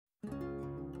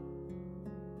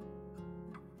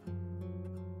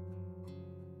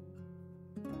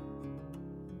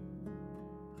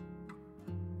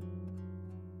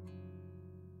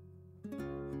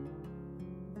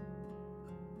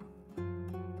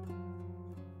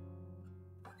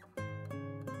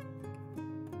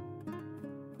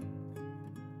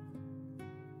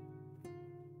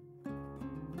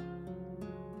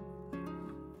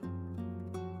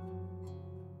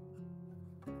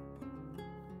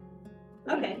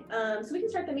Okay, so we can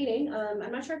start the meeting.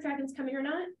 I'm not sure if Dragon's coming or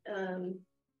not,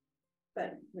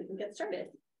 but we can get started.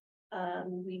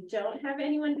 We don't have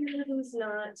anyone here who's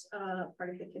not part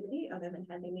of the committee other than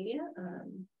Hadley Media.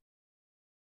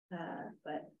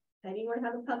 But anyone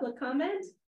have a public comment?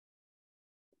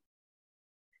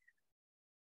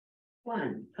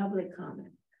 One public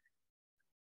comment.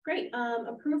 Great.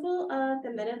 Approval of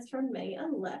the minutes from May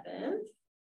 11th.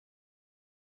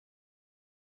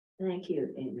 Thank you,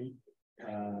 Amy.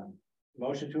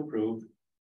 Motion to approve.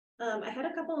 I had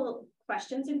a couple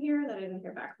questions in here that I didn't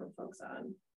hear back from folks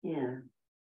on. Yeah.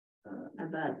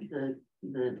 About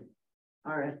the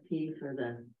RFP for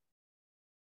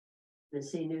the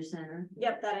senior center.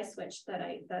 Yep, that I switched. That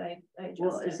I just.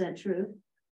 Well, is that true?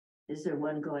 Is there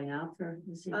one going out for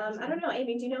the senior I don't know,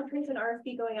 Amy. Do you know if there's an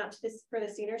RFP going out to this for the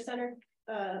senior center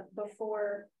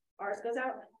before ours goes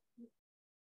out?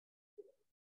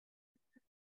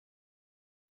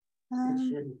 It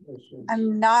should.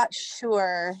 I'm not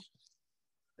sure.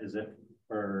 Is it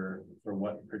for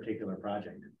what particular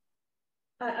project?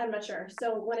 I'm not sure.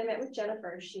 So when I met with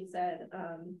Jennifer, she said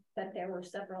that there were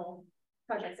several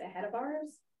projects ahead of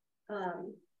ours.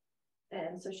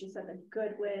 And so she said the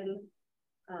Goodwin,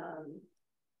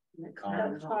 the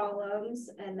columns,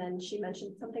 and then she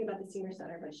mentioned something about the senior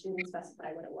center, but she didn't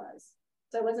specify what it was.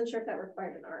 So I wasn't sure if that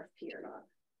required an RFP or not.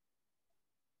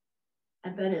 I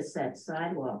bet it's that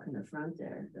sidewalk in the front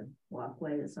there, the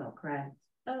walkway that's all cracked.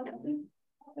 Oh,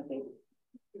 okay.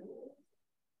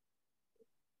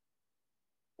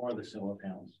 Or the solar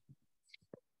panels?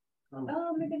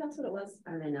 Oh, maybe that's what it was.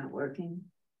 Are they not working?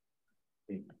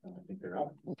 I think they're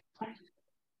up.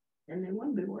 Then they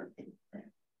won't be working.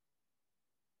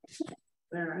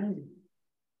 Where are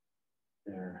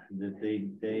they?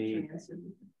 They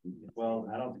well,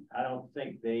 I don't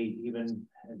think they even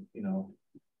had,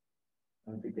 I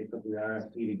don't think they put the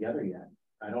RFP together yet.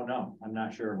 I don't know. I'm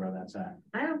not sure where that's at.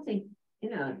 I don't think,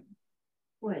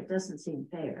 boy, it doesn't seem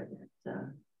fair that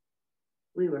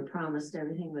we were promised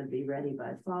everything would be ready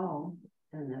by fall.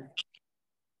 And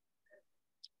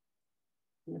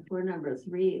if we're number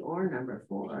 3 or number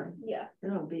 4, yeah,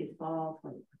 it'll be fall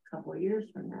for a couple of years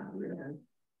from now, really.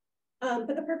 But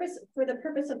for the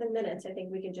purpose of the minutes, I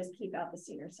think we can just keep out the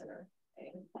senior center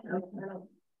thing. Okay.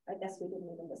 I guess we didn't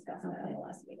even discuss that in the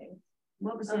last meeting.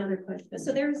 What was the other question?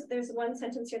 So there's one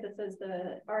sentence here that says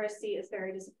the RSC is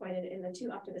very disappointed in the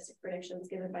 2 optimistic predictions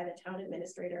given by the town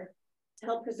administrator to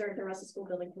help preserve the Russell School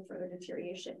building from further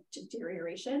deterioration.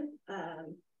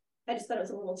 I just thought it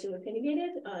was a little too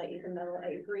opinionated, even though I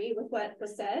agree with what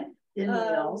was said. Didn't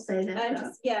we all say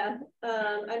that?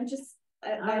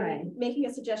 I'm making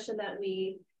a suggestion that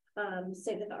we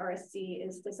say that the RSC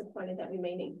is disappointed that we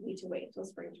may need to wait until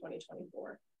spring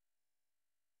 2024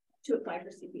 to apply for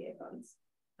CPA funds.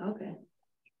 Okay.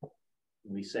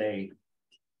 We say,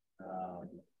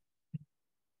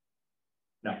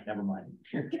 no, never mind.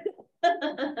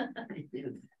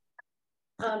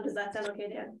 Does that sound okay,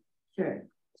 Dan? Sure.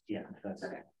 Yeah, that's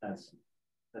okay. That's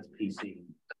PC.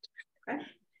 Okay.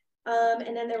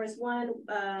 And then there was one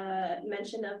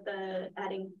mention of the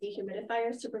adding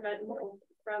dehumidifiers to prevent mold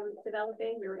from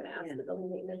developing. We were going to ask the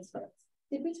building maintenance folks.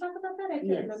 Did we talk about that? I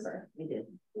can't remember. We did.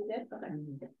 We did? Okay.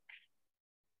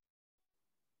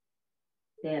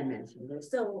 Dan mentioned it.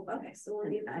 So, okay. So we'll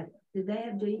be. Did they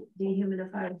have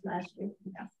dehumidifiers last year?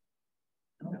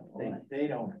 No. They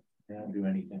don't do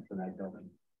anything for that building.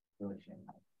 Really shame.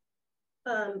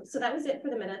 So that was it for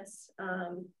the minutes.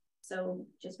 So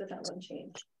just with that one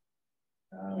change.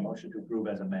 Motion to approve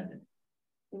as amended.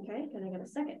 Okay, can I get a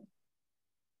second?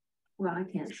 Well, I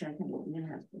can't second it. You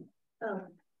have to. Oh,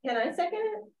 can I second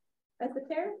it as the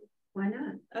chair? Why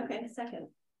not? Okay, second.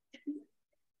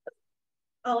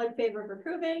 All in favor of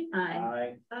approving?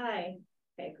 Aye. Aye.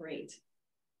 Okay, great.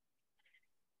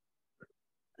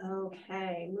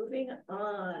 Okay, moving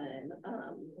on.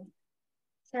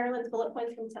 Carolyn's bullet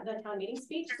points from the town meeting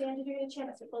speech. Dan, did you get a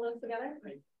chance to pull those together?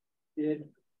 I did.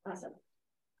 Awesome.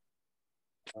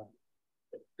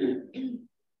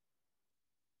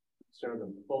 So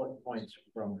the bullet points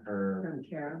from her, From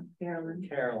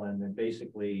Carolyn, and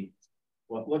basically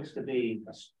what looks to be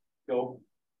a scope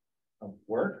of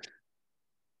work.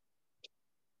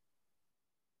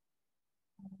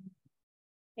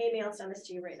 Amy, I'll send this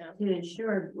to you right now. To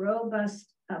ensure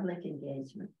robust public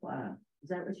engagement. Wow. Is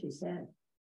that what she said?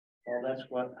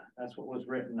 Well, that's what was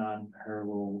written on her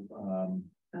little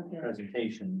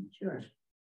presentation. Sure.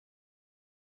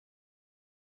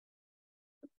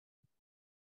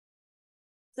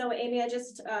 So Amy, I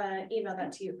just emailed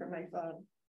that to you from my phone,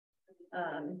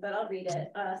 but I'll read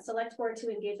it. Select board to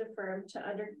engage a firm to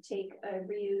undertake a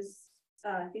reuse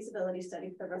feasibility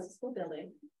study for the Russell School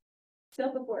building.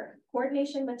 Scope of work,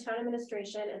 coordination with town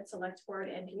administration and select board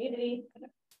and community,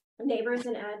 neighbors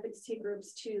and advocacy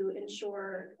groups to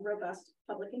ensure robust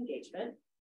public engagement.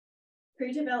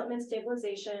 Pre-development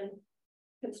stabilization,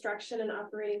 construction and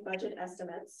operating budget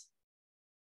estimates.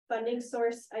 Funding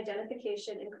source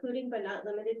identification, including but not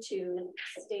limited to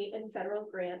state and federal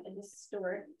grant and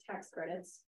historic tax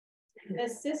credits.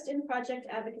 Assist in project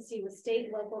advocacy with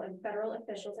state, local, and federal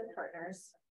officials and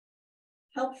partners.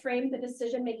 Help frame the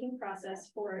decision-making process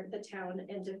for the town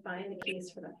and define the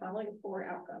case for the following 4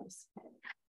 outcomes.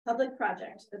 Public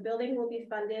project. The building will be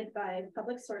funded by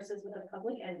public sources with a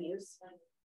public end use.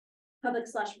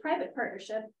 Public/private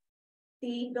partnership.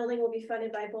 The building will be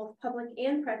funded by both public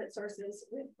and private sources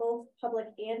with both public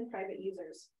and private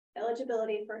users.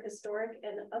 Eligibility for historic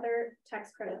and other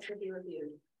tax credits will be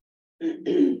reviewed.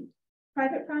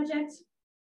 Private project.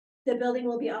 The building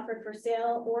will be offered for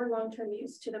sale or long-term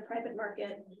use to the private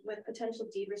market with potential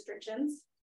deed restrictions.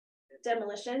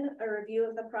 Demolition, a review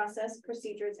of the process,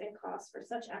 procedures, and costs for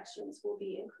such actions will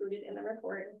be included in the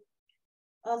report.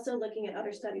 Also looking at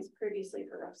other studies previously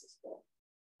for Russell School.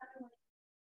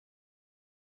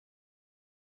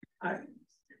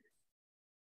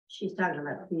 She's talking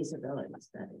about feasibility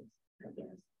studies, I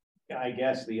guess. Yeah, I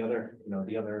guess the other,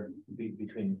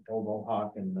 between Old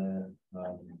Mohawk and the,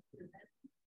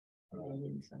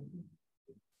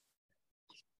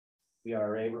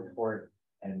 ERA report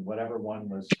and whatever one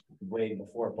was way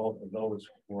before both of those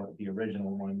for the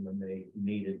original one when they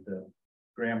needed the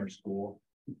grammar school.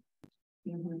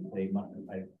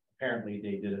 Apparently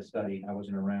they did a study. I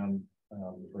wasn't around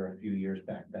for a few years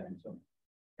back then, so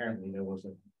apparently there was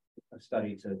a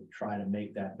study to try to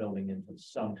make that building into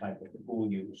some type of school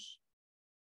use.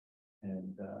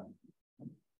 And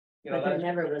but there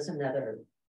never was another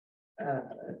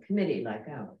committee like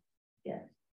ours. Yeah.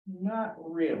 Not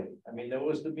really. I mean, there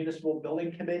was the municipal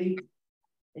building committee.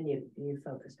 And you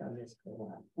focused on this for a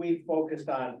while. We focused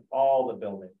on all the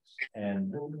buildings,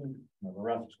 and the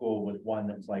Russell School was one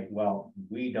that's like, well,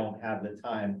 we don't have the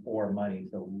time or money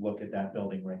to look at that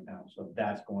building right now. So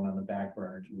that's going on the back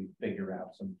burner until we figure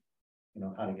out some,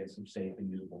 how to get some safe and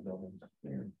usable buildings.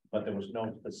 Yeah. But there was no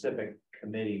specific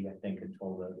committee, I think,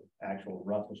 until the actual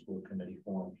Russell School committee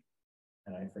formed.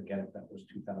 And I forget if that was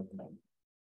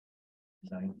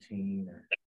 2019 or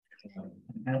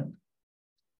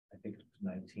I think it was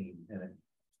 19, and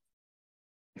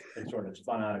it sort of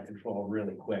spun out of control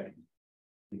really quick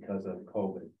because of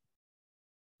COVID.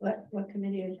 What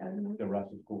committee are you talking about? The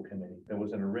Russell School Committee. There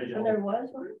was an original. Oh, there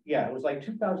was one? Yeah, it was like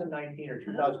 2019 or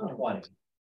 2020.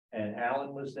 And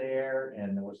Alan was there,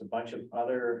 and there was a bunch of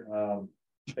other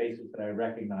faces that I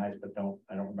recognized, but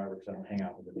I don't remember because I don't hang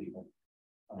out with the people.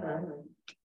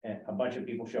 And a bunch of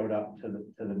people showed up to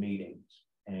the meetings,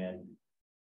 and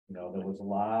there was a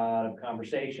lot of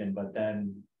conversation, but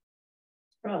then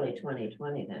probably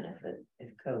 2020 then,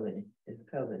 if COVID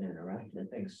interrupted. I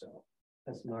think so.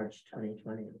 That's March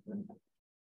 2020.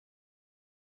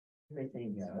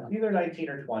 Everything. Yeah, it was either 19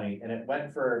 or 20, and it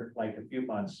went for like a few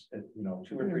months, 2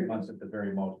 or 3 months at the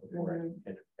very most before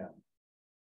it got,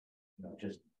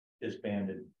 just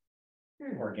disbanded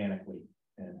organically.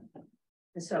 And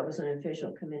so it was an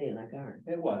official committee like ours.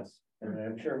 it was, and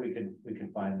I'm sure we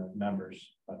could find the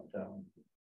members, but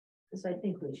because I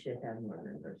think we should have more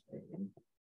members.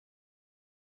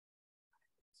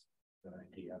 good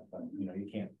idea, but you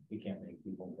can't make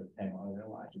people hang on to their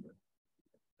lives.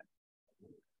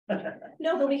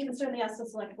 No, but we can certainly ask the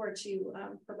select board to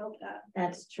promote that.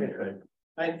 That's true.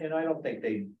 I don't think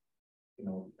they,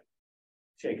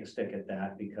 shake a stick at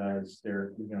that because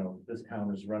they're, this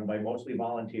town is run by mostly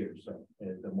volunteers. So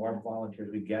the more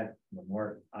volunteers we get, the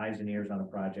more eyes and ears on a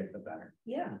project, the better.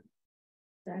 Yeah,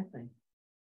 exactly.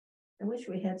 I wish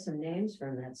we had some names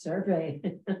from that survey.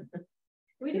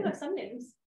 We do have some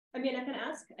names. I mean, I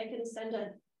can send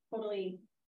a totally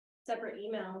separate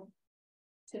email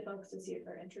to folks to see if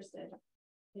they're interested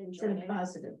in Some joining.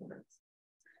 positive ones.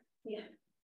 Yeah.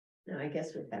 No, I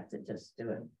guess we have to just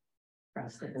do it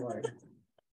across the board.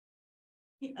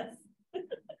 Yes.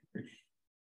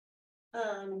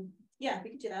 Yeah,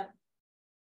 we could do that.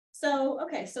 So,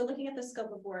 okay, so looking at the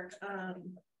scope of work,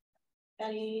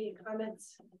 any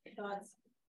comments, thoughts?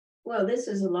 Well, this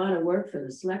is a lot of work for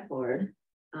the select board.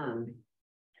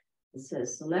 It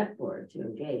says select board to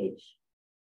engage.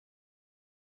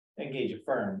 Engage a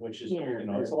firm, which is, Yeah,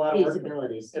 it's a lot of work.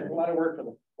 feasibility It's study. a lot of work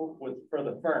for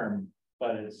the firm,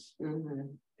 but it's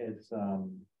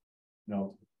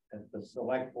if the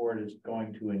select board is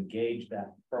going to engage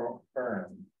that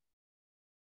firm,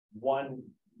 one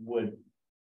would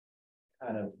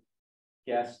kind of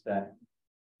guess that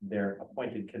their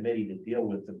appointed committee to deal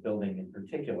with the building in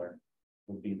particular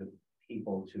would be the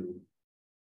people to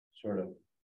sort of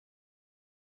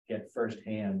get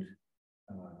firsthand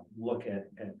look at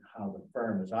how the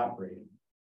firm is operating.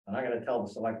 I'm not going to tell the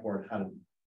select board how to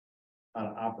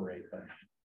operate, but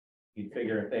you'd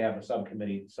figure if they have a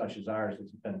subcommittee such as ours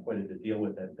that's been appointed to deal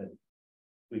with it, that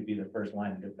we'd be the first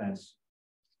line of defense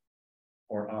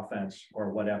or offense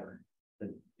or whatever to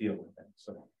deal with it.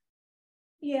 So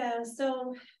yeah,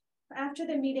 so after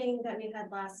the meeting that we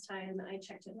had last time, I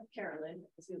checked in with Carolyn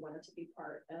because we wanted to be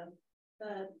part of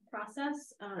the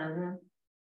process. And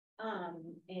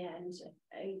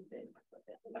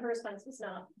her response was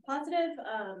not positive.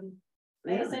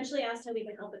 I essentially asked how we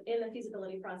can help in the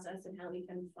feasibility process and how we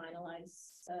can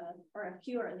finalize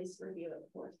RFQ or at least review it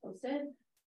before it's posted.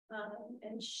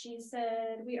 And she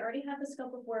said, we already have the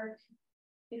scope of work.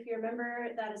 If you remember,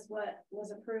 that is what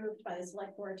was approved by the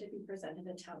select board to be presented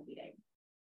at town meeting.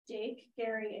 Jake,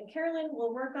 Gary, and Carolyn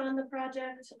will work on the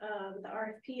project. The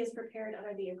RFP is prepared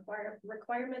under the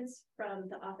requirements from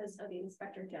the Office of the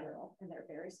Inspector General, and they're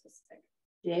very specific.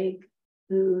 Jake,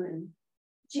 who, and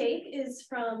Jake is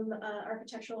from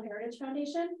Architectural Heritage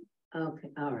Foundation. okay,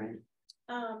 all right.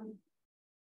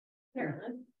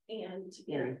 Carolyn and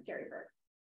Yeah. Gary Burke.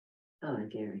 Oh,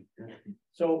 Gary. Okay.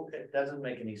 so it doesn't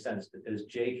make any sense. Has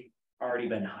Jake already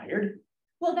been hired?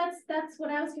 Well, that's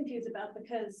what I was confused about,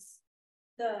 because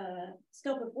the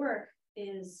scope of work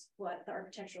is what the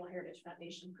Architectural Heritage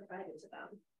Foundation provided to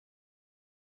them.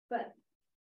 But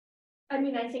I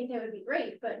mean, I think that would be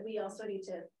great, but we also need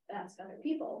to ask other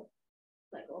people,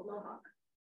 like Old Mohawk.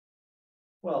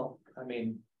 Well, I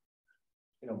mean,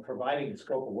 providing the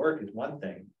scope of work is one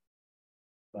thing.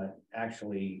 But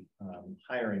actually,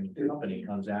 hiring the company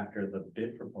comes after the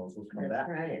bid proposals come That's back.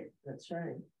 right, that's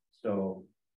right. So,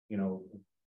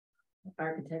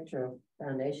 Architectural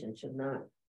Foundation should not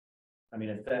I mean,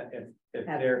 if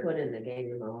have they're put in the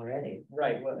game already.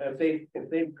 right, well, if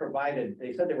they provided,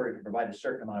 they said they were going to provide a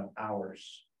certain amount of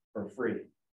hours for free.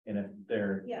 And if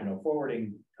they're, Yeah.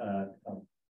 forwarding a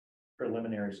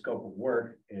preliminary scope of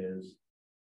work is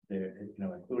they're,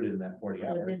 included in that 40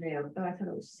 hours. Oh, I thought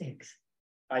it was 6.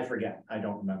 I forget, I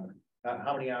don't remember.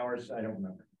 How many hours? I don't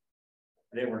remember.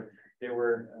 They were,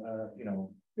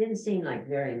 Didn't seem like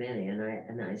very many,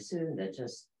 and I assumed that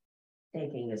just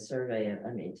taking a survey,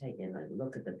 taking a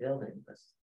look at the building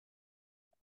was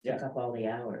took up all the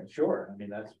hours. sure, I mean,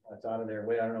 that's out of their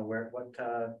way. I don't know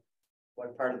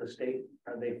what part of the state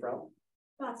are they from?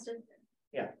 Boston.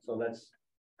 Yeah, so that's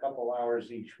a couple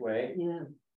hours each way, Yeah,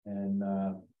 and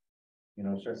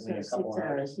certainly so a couple 6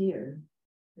 hours. hours here.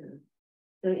 Yeah.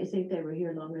 Don't you think they were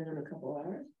here longer than a couple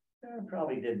hours?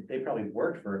 They probably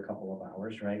worked for a couple of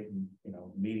hours, right? And,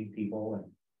 meeting people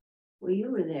and Well,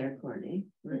 you were there, Courtney,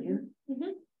 weren't you?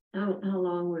 Mhm. How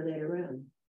long were they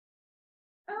around?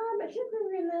 I think we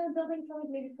were in the building for like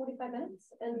maybe 45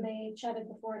 minutes, and they chatted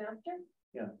before and after.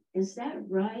 Is that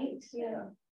right? Yeah.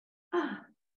 Ah,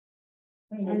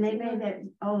 and they made that,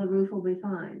 the roof will be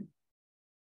fine.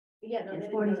 Yeah, no, they In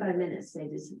didn't 45 know. minutes, they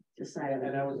just decided.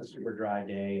 that was a super dry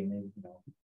day, and they,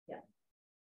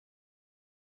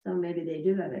 So maybe they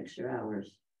do have extra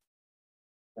hours.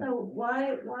 So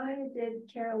why did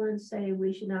Carolyn say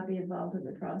we should not be involved in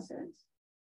the process?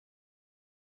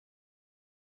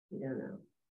 You don't know.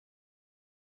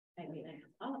 I mean, I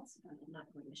have thoughts, but I'm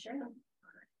not going to share them.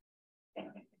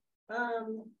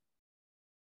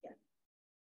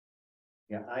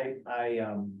 yeah,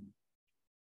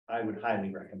 I would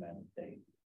highly recommend they,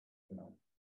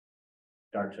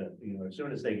 start to, as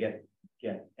soon as they get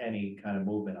any kind of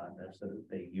movement on this, that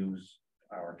they use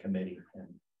our committee and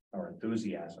our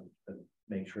enthusiasm to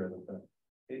make sure that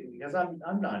because I'm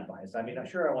non-biased. I mean, I'm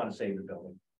sure I want to save the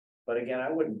building, but again, I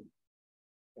wouldn't,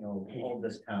 hold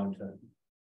this town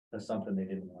to something they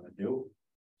didn't want to do.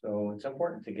 So it's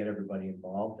important to get everybody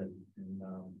involved and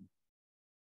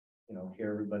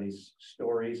hear everybody's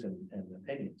stories and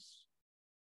opinions.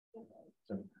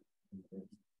 So,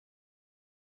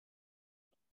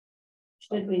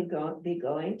 Should we be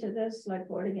going to the select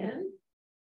board again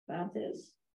about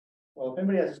this? well, if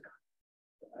anybody has,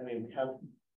 I mean,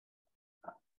 I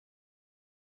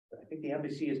think the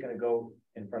embassy is going to go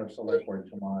in front of select board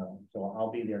tomorrow, so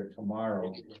I'll be there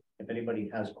tomorrow. If anybody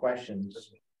has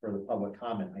questions for the public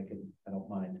comment, I don't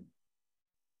mind,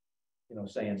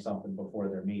 saying something before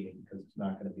their meeting, because it's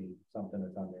not going to be something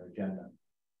that's on their agenda.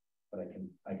 But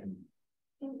I can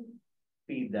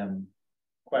feed them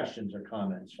questions or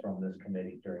comments from this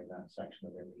committee during that section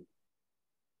of their meeting.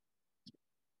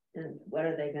 And what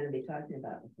are they going to be talking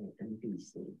about with the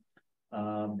MPC?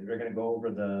 They're going to go over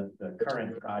the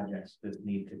current projects that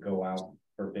need to go out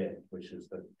for bid, which is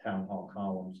the town hall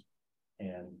columns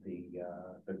and the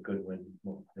Goodwin,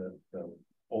 the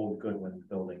old Goodwin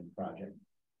building project.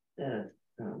 The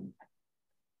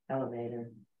elevator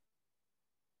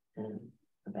and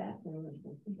the bathroom or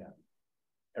something. Yeah.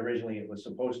 Originally, it was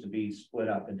supposed to be split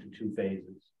up into 2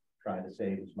 phases, try to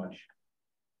save as much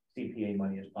CPA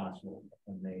money as possible.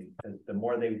 And the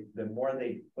more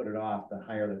they put it off, the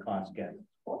higher the cost gets.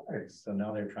 Of course. So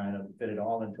now they're trying to fit it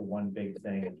all into one big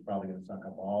thing. It's probably going to suck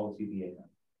up all the CPA money.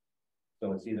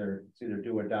 So it's either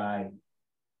do or die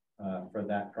for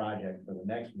that project for the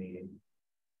next meeting.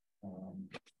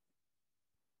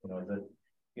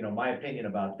 My opinion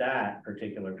about that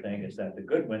particular thing is that the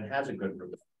Goodwin has a good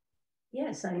roof.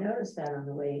 Yes, I noticed that on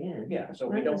the way in. Yeah, so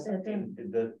we don't,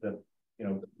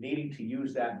 needing to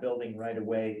use that building right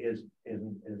away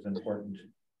isn't important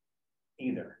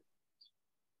either.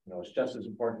 It's just as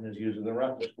important as using the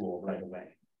Russell School right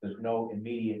away. There's no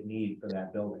immediate need for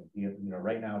that building.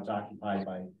 Right now it's occupied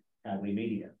by Hadley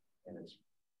Media, and it's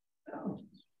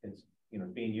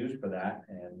being used for that,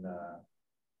 and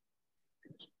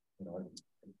it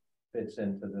fits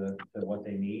into what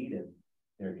they need, and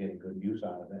they're getting good use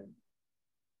out of it.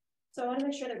 So I want to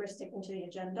make sure that we're sticking to the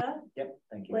agenda. Yep,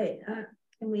 thank you. Wait,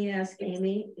 can we ask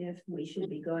Amy if we should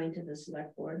be going to the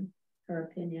select board, her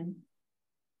opinion?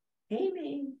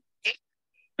 Amy.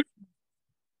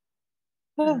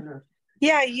 Oh,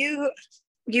 yeah, you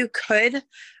could.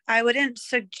 I wouldn't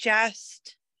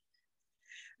suggest.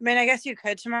 I mean, I guess you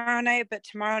could tomorrow night, but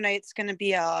tomorrow night's going to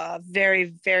be a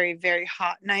very, very, very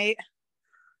hot night.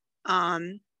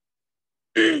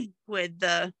 With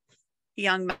the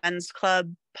Young Men's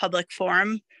Club public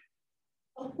forum.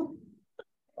 Oh,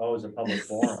 it's a public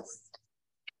forum.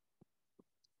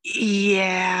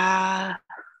 Yeah.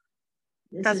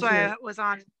 That's why I was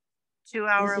on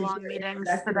 2-hour-long meetings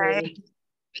today.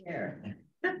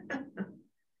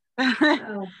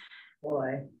 Oh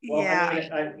boy. Well, Yeah.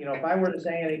 I mean, if I were to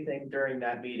say anything during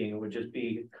that meeting, it would just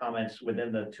be comments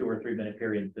within the 2 or 3 minute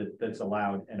period that's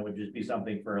allowed, and it would just be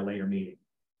something for a later meeting.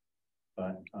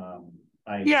 But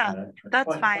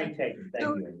that's fine. Point taken.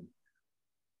 Thank you.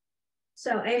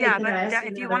 So Amy, yeah, but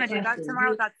if you want to do that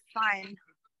tomorrow, that's fine.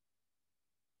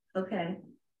 Okay.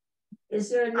 Is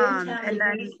there a new town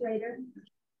administrator?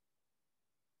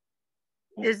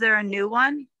 Is there a new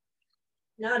one?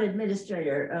 Not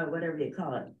administrator, whatever you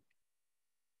call it.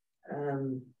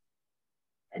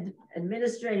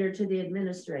 Administrator to the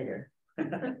administrator.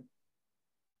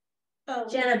 Oh,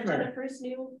 Jennifer's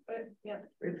new, yeah.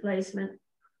 Replacement.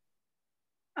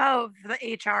 Oh, the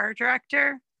HR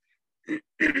director.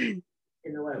 Didn't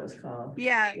know what it was called.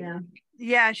 Yeah.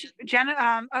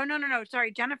 Oh no,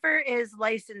 sorry, Jennifer is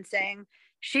licensing.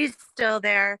 She's still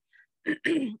there.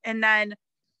 And then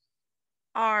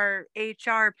our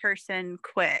HR person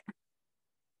quit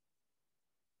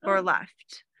or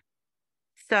left.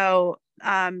 So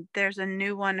there's a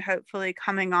new one hopefully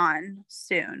coming on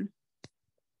soon.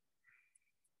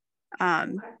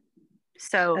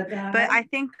 So but I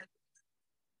think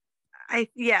I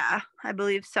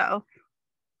believe so.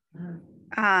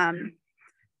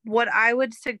 What I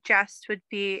would suggest would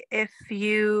be if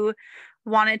you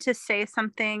wanted to say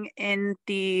something in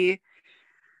the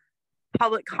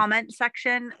public comment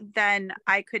section, then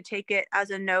I could take it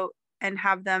as a note and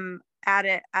have them add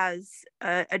it as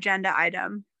an agenda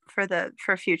item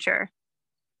for future.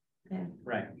 Okay.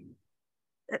 Right.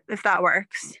 If that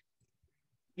works.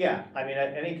 Yeah, I mean,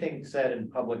 anything said in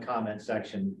public comment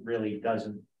section really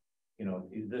doesn't,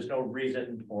 there's no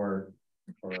reason or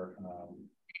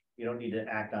you don't need to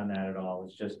act on that at all.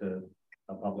 It's just a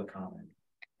public comment.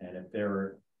 And if there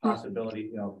are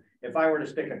possibilities, if I were to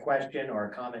stick a question or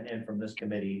a comment in from this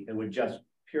committee, it would just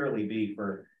purely be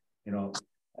for,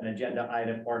 an agenda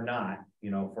item or not,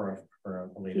 for a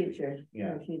later future.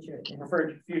 Yeah.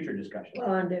 For future discussion.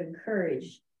 Well, and to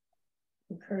encourage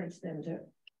them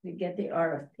to get the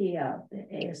RFP out, the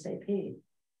ASAP.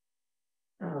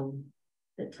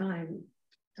 The time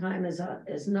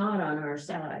is not on our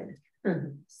side.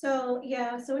 So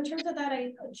in terms of that,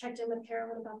 I checked in with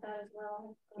Carolyn about that as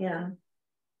well. Yeah.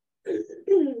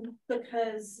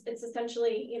 Because it's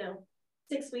essentially,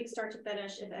 6 weeks start to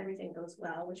finish if everything goes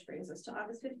well, which brings us to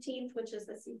August 15th, which is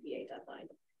the CPA deadline.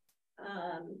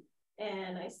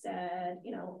 And I said,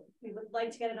 we would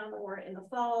like to get it on the warrant in the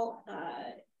fall.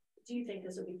 Do you think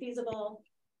this would be feasible,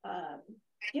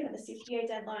 given the CPA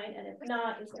deadline? And if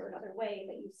not, is there another way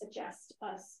that you suggest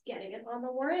us getting it on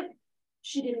the warrant?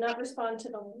 She did not respond to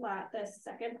the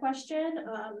second question,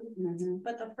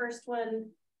 but the first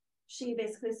one, she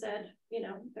basically said,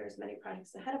 there's many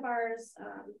projects ahead of ours,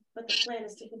 but the plan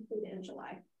is to complete it in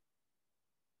July.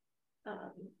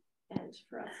 and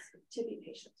for us to be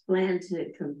patient. Plan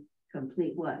to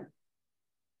complete what?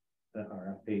 The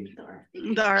RFP.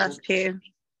 The RFP.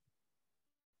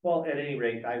 Well, at any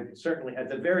rate, I certainly, at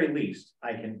the very least,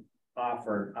 I can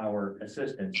offer our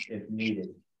assistance if needed.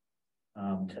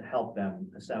 To help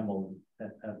them assemble,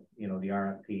 you know, the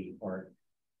RFP, or,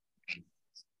 you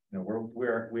know,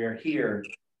 we're here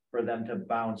for them to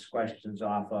bounce questions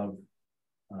off of.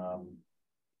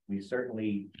 We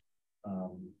certainly,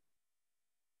 you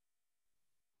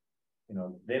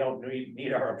know, they don't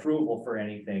need our approval for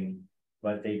anything,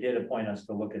 but they did appoint us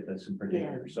to look at this in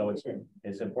particular. Yeah, so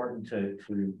it's important to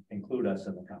include us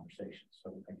in the conversation.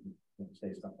 So I can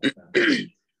say something like that.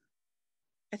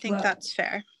 I think that's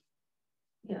fair.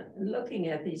 Yeah, looking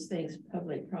at these things,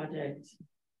 public project,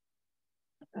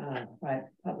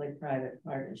 public-private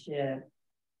partnership,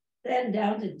 then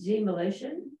down to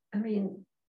demolition. I mean,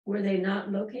 were they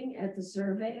not looking at the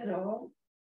survey at all?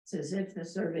 It's as if the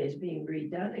survey is being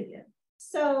redone again.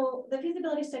 So the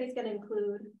feasibility study is going to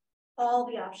include all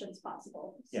the options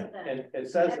possible. So yeah, that and it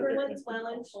says everyone's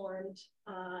well informed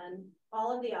on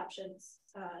all of the options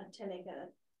to make a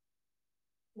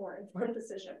more informed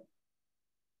decision.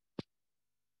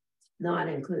 Not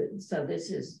included. So this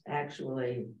is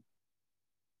actually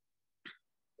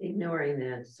ignoring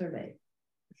the survey.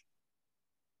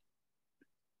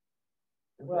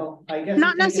 Well, I guess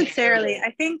not necessarily. I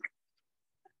think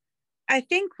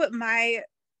what my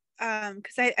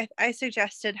because I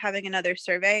suggested having another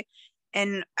survey,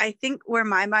 and I think where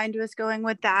my mind was going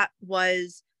with that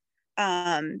was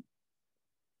so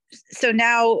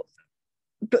now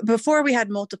before we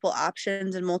had multiple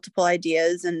options and multiple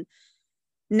ideas, and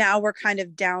now we're kind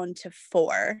of down to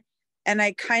 4, and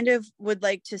I kind of would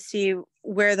like to see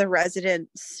where the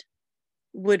residents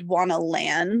would want to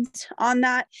land on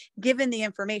that, given the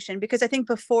information, because I think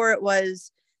before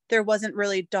there wasn't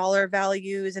really dollar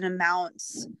values and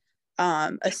amounts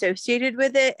associated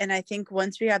with it. And I think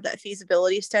once we have that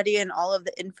feasibility study and all of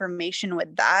the information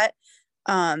with that,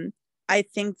 I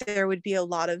think there would be a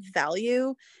lot of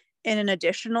value in an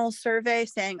additional survey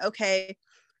saying, okay,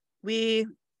 we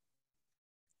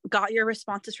got your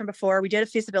responses from before, we did a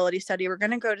feasibility study, we're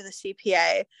going to go to the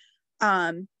CPA.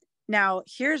 Now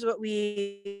here's what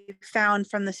we found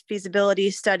from this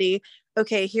feasibility study.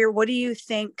 Okay, here, what do you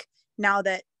think now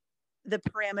that the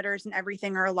parameters and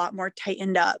everything are a lot more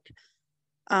tightened up?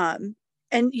 And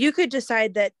you could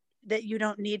decide that you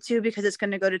don't need to because it's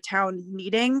going to go to town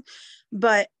meeting.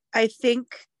 But I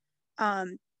think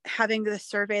having the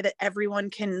survey that everyone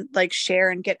can like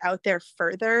share and get out there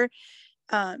further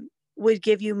would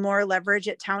give you more leverage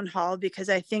at town hall, because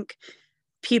I think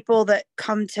people that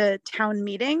come to town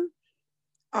meeting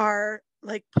are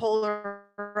like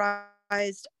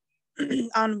polarized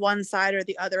on one side or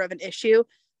the other of an issue.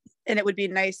 And it would be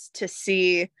nice to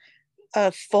see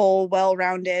a full,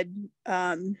 well-rounded,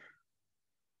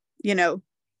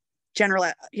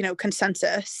 general,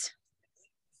 consensus.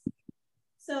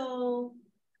 So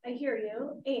I hear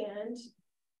you. And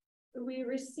we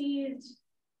received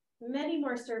many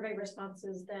more survey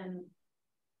responses than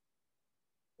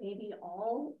maybe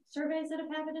all surveys that have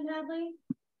happened in Hadley.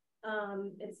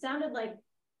 It sounded like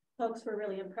folks were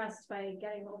really impressed by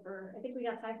getting over, I think we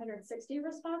got 560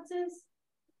 responses.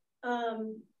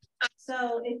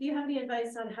 So if you have any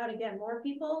advice on how to get more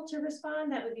people to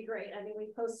respond, that would be great. I mean, we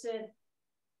posted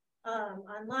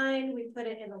online, we put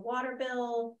it in the water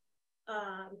bill,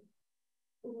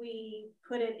 we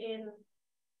put it in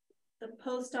the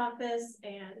post office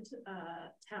and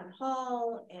town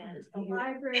hall and the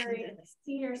library and the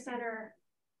senior center.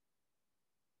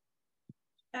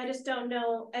 I just don't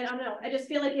know. I don't know. I just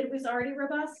feel like it was already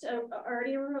robust,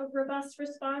 already a robust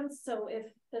response. So if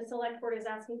the select board is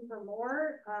asking for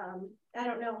more, I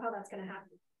don't know how that's going to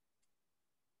happen.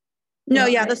 No,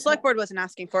 yeah, the select board wasn't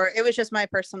asking for it. It was just my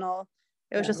personal.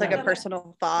 It was just like a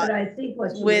personal thought. But I think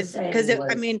what you were saying was,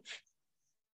 I mean,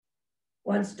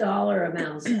 once dollar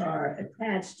amounts are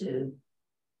attached to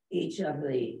each of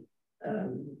the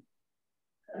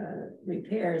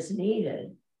repairs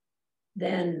needed,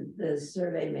 then the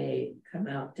survey may come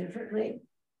out differently.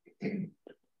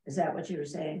 Is that what you were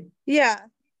saying? Yeah.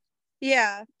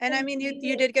 And I mean,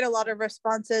 you did get a lot of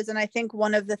responses. And I think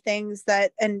one of the things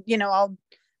that, and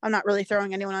I'm not really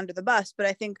throwing anyone under the bus, but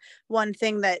I think one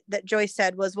thing that Joyce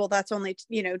said was, well, that's only,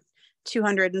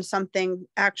 200 and something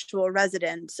actual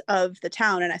residents of the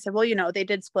town. And I said, well, they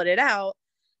did split it out.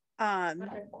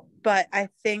 But I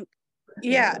think,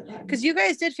 yeah, because you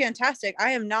guys did fantastic.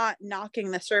 I am not knocking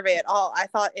the survey at all. I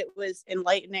thought it was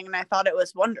enlightening and I thought it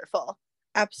was wonderful.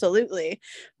 Absolutely.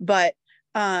 But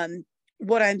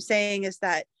what I'm saying is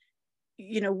that,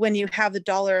 you know, when you have the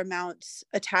dollar amounts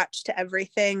attached to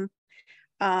everything,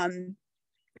 and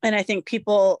I think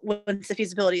people, once the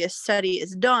feasibility study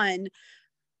is done,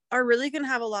 are really going to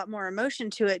have a lot more emotion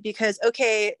to it, because,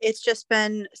 okay, it's just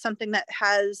been something that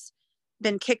has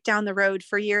been kicked down the road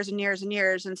for years and years and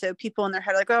years. And so people in their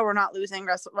head are like, oh, we're not losing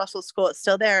Russell School. It's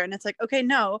still there. And it's like, okay,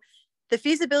 no, the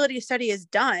feasibility study is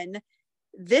done.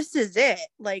 This is it.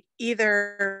 Like,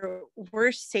 either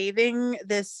we're saving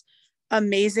this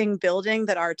amazing building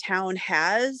that our town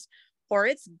has, or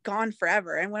it's gone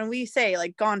forever. And when we say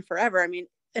like gone forever, I mean,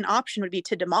 an option would be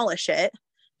to demolish it.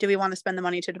 Do we want to spend the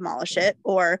money to demolish it,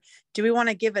 or do we want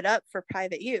to give it up for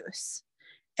private use?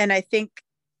 And I think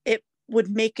it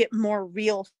would make it more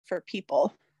real for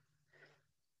people.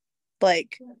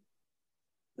 Like,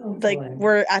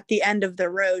 we're at the end of the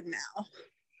road now.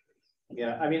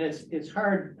 Yeah, I mean, it's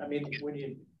hard. I mean, when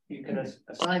you can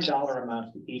assign dollar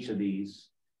amounts to each of these,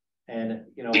 and,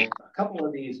 you know, a couple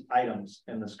of these items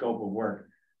in the scope of work,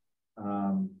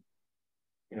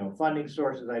 you know, funding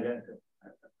sources,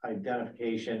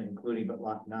 identification, including but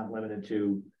not limited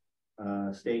to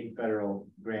state and federal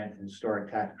grant and historic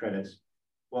tax credits.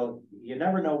 Well, you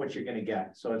never know what you're going to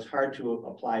get, so it's hard to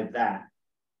apply that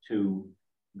to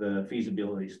the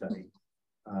feasibility study.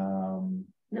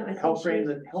 No, help frame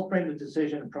the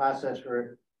decision process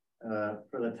for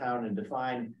the town and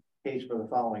define case for the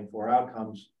following 4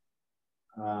 outcomes.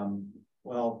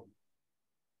 Well,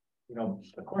 you know,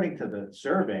 according to the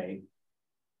survey,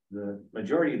 the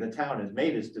majority of the town has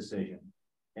made its decision,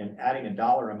 and adding a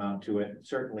dollar amount to it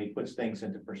certainly puts things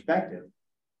into perspective.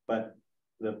 But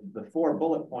the 4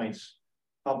 bullet points,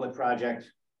 public project,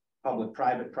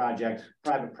 public-private project,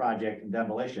 private project, and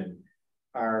demolition,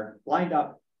 are lined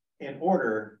up in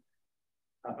order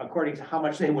according to how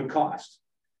much they would cost.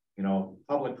 You know,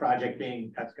 public project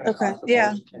being, that's going to cost the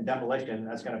most, and demolition,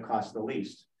 that's going to cost the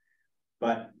least.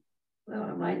 But well,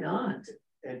 it might not.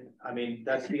 I mean,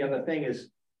 that's the other thing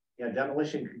is, yeah,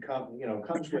 demolition can come, you know,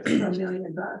 comes with $1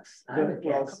 million. Well,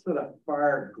 comes with a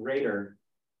far greater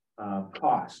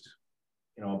cost,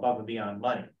 you know, above and beyond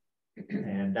money,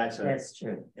 and that's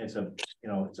true. It's a, you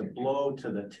know, it's a blow to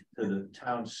the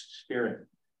town's spirit,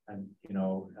 and, you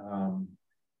know,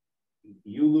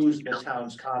 you lose the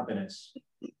town's confidence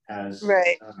as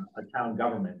a town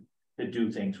government to do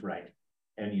things right,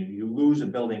 and you lose a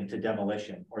building to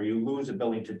demolition, or you lose a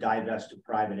building to divest to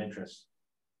private interests.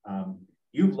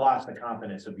 You've lost the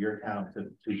confidence of your town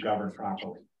to govern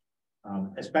properly,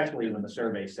 especially when the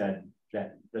survey said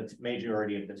that the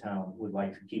majority of the town would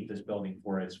like to keep this building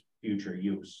for its future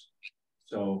use.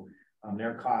 So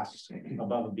their costs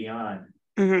above and beyond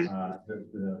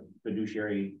the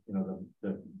fiduciary, you know,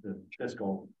 the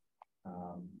fiscal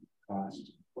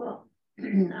costs. Well,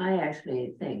 I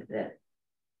actually think that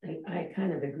I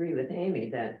kind of agree with Amy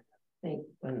that I think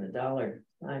when the dollar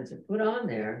signs are put on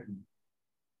there,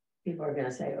 people are going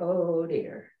to say, oh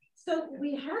dear. So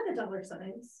we had the dollar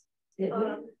signs. Did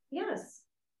we? Yes,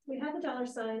 we had the dollar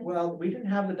signs. Well, we didn't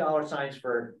have the dollar signs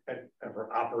for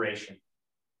operation.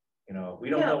 You know, we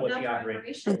don't know what the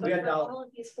operation. We had all of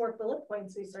these 4 bullet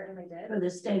points. We certainly did. For the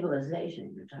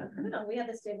stabilization, you're talking about. No, we had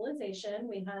the stabilization.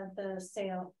 We had the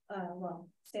sale. Well,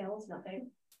 sales, nothing.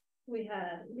 We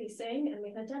had leasing, and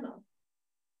we had demo.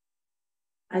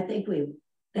 I think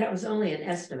that was only an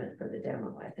estimate for the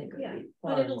demo. I think. Yeah,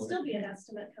 but it'll still be an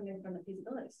estimate coming from the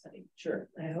feasibility study. Sure,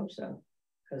 I hope so,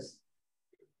 because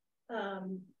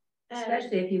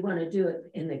especially if you want to do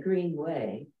it in the green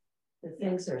way, the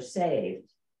things are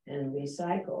saved and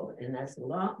recycled, and that's a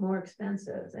lot more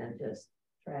expensive than just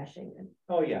trashing it.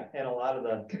 Oh yeah, and a lot of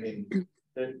I mean,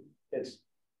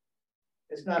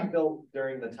 it's not built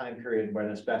during the time period when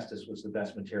asbestos was the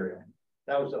best material.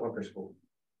 That was the Hooker School.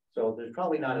 So there's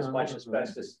probably not as much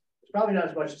asbestos. There's probably not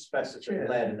as much asbestos and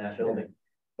lead in that building.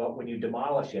 But when you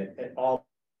demolish it, it all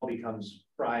becomes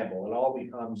friable. It all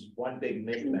becomes one big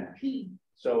mishmash.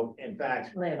 So in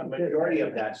fact, a majority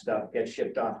of that stuff gets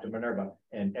shipped off to Minerva,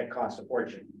 and it costs a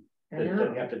fortune.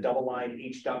 You have to double line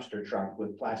each dumpster truck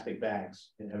with plastic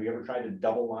bags. And have you ever tried to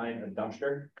double line a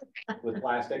dumpster with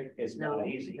plastic? It's not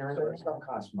easy. So stuff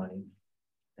costs money.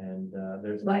 And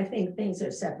there's. Well, I think things are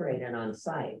separated on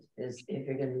site. Is if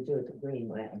you're going to do it the green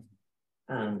way.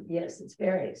 Yes, it's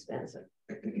very expensive.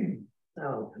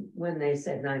 So when they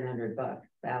said $900,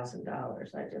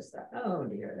 $1,000, I just thought, oh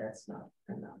dear, that's not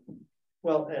enough.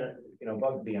 Well, and you know,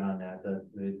 above and beyond that,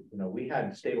 you know, we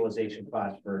had stabilization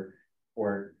costs for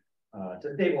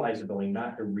to stabilize the building,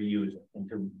 not to reuse it, and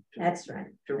to that's right.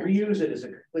 To reuse it is a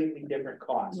completely different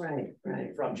cost, right,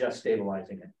 from just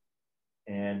stabilizing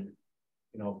it. And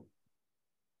you know,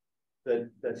 the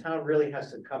town really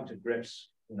has to come to grips,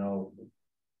 you know,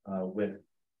 with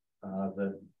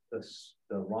the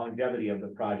longevity of the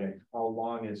project. How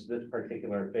long is this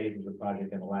particular phase of the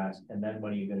project going to last? And then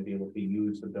when are you going to be able to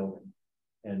use the building?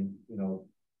 And, you know,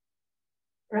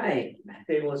 Right.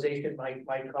 stabilization might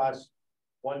cost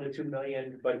 1 to 2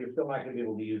 million, but you're still not going to be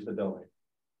able to use the building.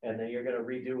 And then you're going to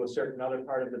redo a certain other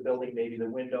part of the building, maybe the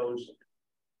windows,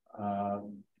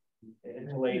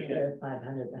 insulation.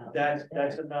 500,000.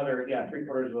 That's another, yeah,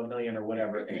 $750,000 or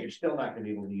whatever, and you're still not going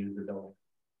to be able to use the building.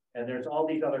 And there's all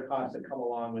these other costs that come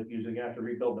along with using. You have to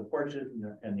rebuild the porches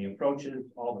and the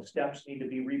approaches. All the steps need to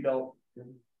be rebuilt.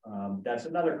 That's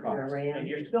another cost, and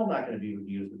you're still not going to be able to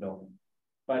use the building.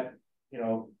 But you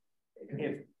know,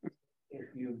 if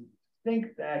you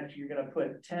think that you're going to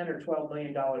put $10 or $12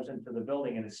 million into the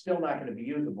building and it's still not going to be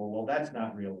usable, well, that's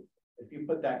not real. If you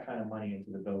put that kind of money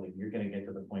into the building, you're going to get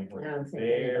to the point where I don't it's think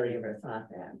anybody very, ever thought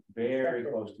that. very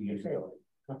close to usability.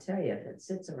 I'll tell you, if it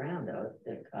sits around though,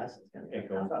 the cost is gonna It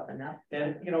go goes up. enough.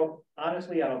 And, you know,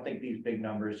 honestly, I don't think these big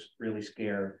numbers really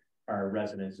scare our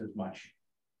residents as much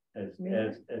as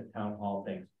town hall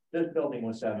things. This building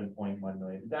was 7.1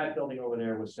 million. That building over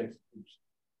there was six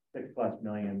plus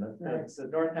million. The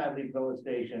North Hadley Village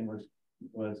Station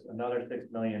was another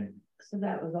 6 million. So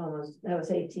that was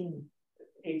 18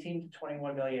 to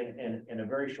 21 million in a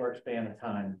very short span of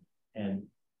time. And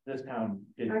this town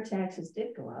did. Our taxes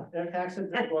did go up. Their taxes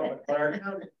did go up, but our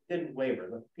town didn't waver.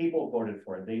 The people voted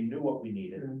for it. They knew what we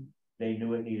needed. They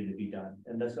knew it needed to be done.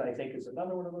 And this, I think, is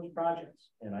another one of those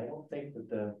projects. And I don't think that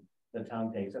the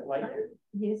town takes it lightly.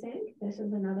 Do you think this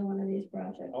is another one of these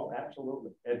projects? Oh,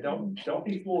 absolutely. And don't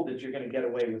be fooled that you're going to get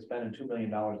away with spending $2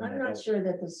 million. I'm not sure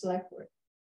that the select board.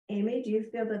 Amy, do you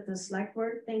feel that the select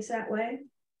board thinks that way?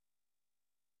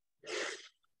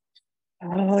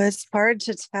 Oh, it's hard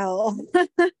to tell.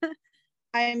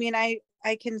 I mean, I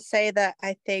can say that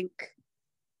I think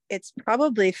it's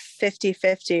probably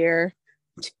 50-50 or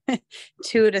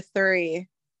 2 to 3.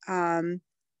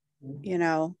 You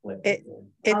know,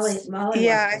 it's Molly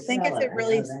yeah, I think it's a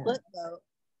really split vote.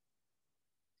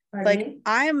 Like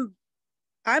I'm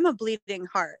a bleeding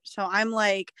heart. So I'm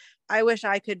like, I wish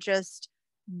I could just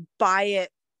buy it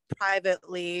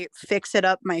privately, fix it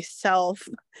up myself,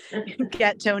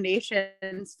 get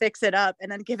donations, fix it up,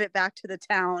 and then give it back to the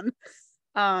town.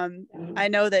 I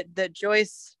know that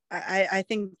Joyce, I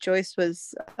think Joyce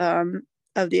was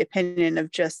of the opinion of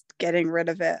just getting rid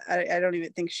of it. I don't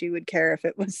even think she would care if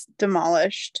it was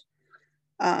demolished.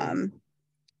 I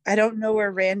don't know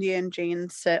where Randy and Jane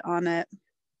sit on it.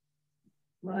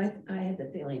 Well, I had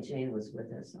the feeling Jane was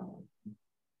with us all.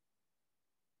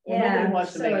 Well, nobody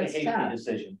wants to make a hasty tough.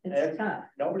 decision. It's tough.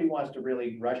 Nobody wants to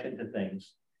really rush into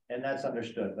things, and that's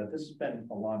understood. But this has been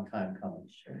a long time coming.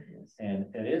 Sure is. And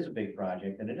it is a big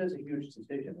project, and it is a huge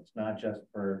decision. It's not just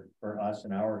for us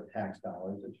and our tax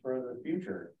dollars, it's for the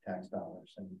future tax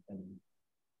dollars and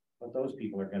what those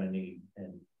people are going to need.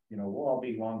 And, you know, we'll all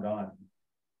be long gone.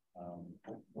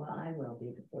 Well, I will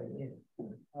be before you.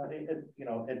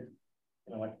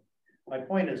 My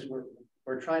point is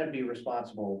we're trying to be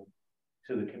responsible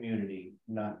to the community,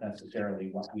 not necessarily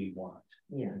what we want.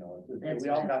 Yeah. You know, we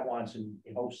all got wants and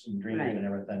hopes and dreams and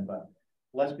everything, but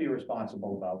let's be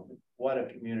responsible about what a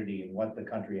community and what the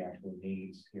country actually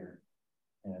needs here.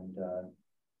 And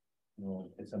you know,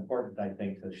 it's important, I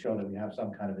think, to show that we have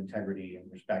some kind of integrity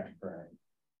and respect for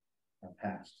our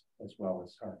past as well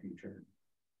as our future.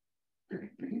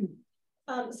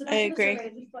 So that's I agree. I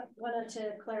just wanted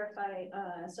to clarify.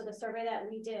 So the survey that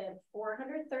we did,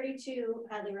 432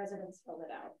 Hadley residents filled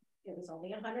it out. It was only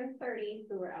 130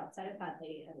 who were outside of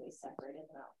Hadley, and we separated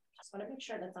them out. Just want to make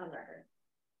sure that's on record.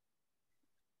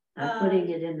 I'm putting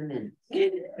it in the minutes.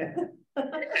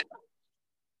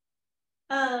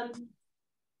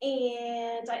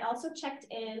 And I also checked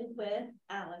in with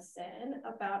Allison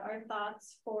about our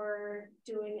thoughts for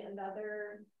doing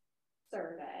another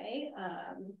survey.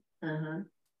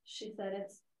 She said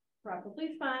it's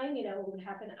probably fine, you know, it would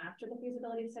happen after the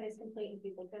feasibility study is complete and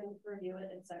people can review it,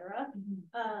 etc.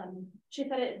 She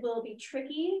said it will be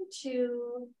tricky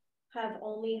to have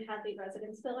only Hadley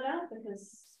residents fill it out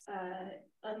because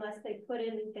unless they put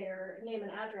in their name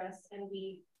and address and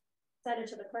we send it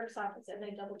to the clerk's office and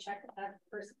they double check that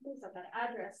person who's at that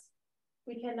address,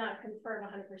 we cannot confirm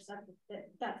 100% that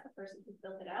that's the person who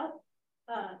filled it out.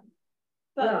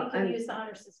 But we can use the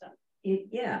honor system.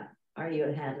 Yeah. Are you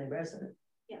a Hadley resident?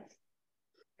 Yes.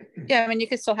 Yeah, I mean, you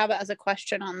could still have it as a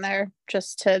question on there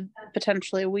just to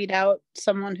potentially weed out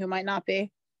someone who might not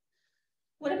be.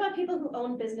 What about people who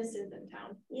own businesses in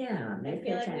town? Yeah, I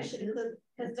feel like we should include,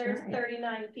 because there's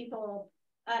 39 people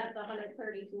out of the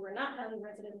 130 who are not Hadley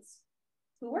residents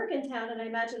who work in town, and I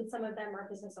imagine some of them are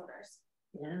business owners.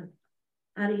 Yeah.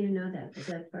 How do you know that? Is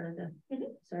that part of the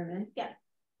survey? Yeah.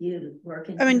 You work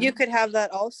in I mean, town? you could have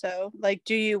that also. Like,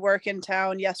 do you work in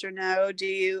town? Yes or no. Do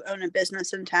you own a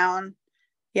business in town?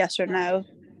 Yes or no.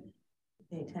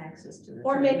 Pay taxes to the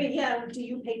Or town. maybe, yeah, do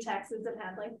you pay taxes in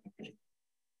Hadley?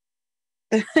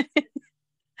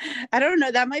 I don't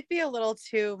know. That might be a little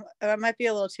too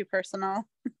personal,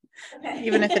 Okay.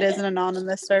 even if it is an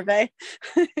anonymous survey.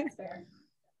 That's fair.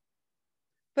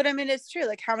 But I mean, it's true.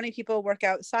 Like, how many people work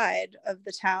outside of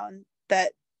the town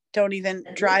that don't even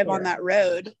That drive live on here. that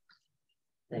road?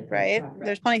 They pay Right? property.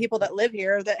 There's plenty of people that live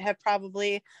here that have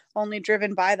probably only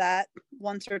driven by that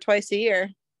once or twice a year.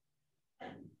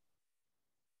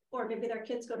 Or maybe their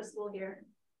kids go to school here.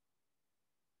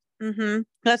 Mm-hmm.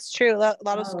 That's true. A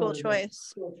lot of school Oh, the choice.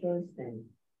 School choice thing.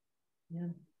 Yeah.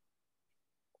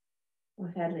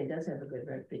 Well, Hadley does have a good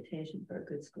reputation for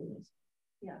good schools.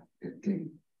 Yeah. Okay.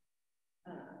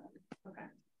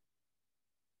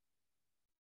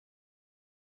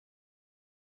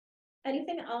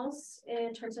 Anything else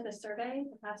in terms of the survey,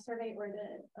 the past survey or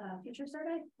the future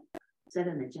survey? Is that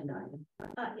an agenda item?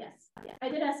 Yes. Yeah. I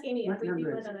did ask Amy if What we do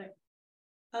number is another.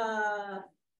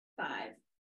 5.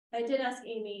 I did ask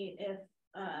Amy if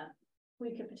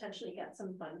we could potentially get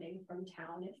some funding from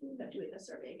town if we end up doing the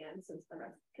survey again since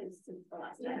the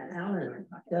last time. Yeah, Alan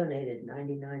donated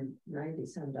 $90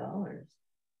 some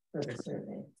for the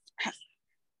survey.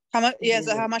 How much? Yeah.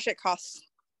 So how much it costs?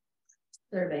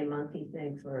 Survey Monkey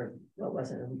thing for, what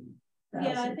was it?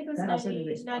 Yeah, I think it was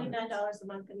 $1,000 $99 a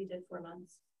month and we did 4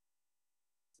 months.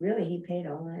 Really? He paid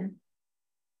all that?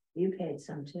 You paid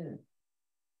some too.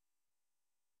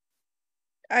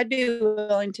 I'd be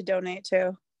willing to donate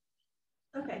too.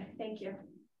 Okay, thank you.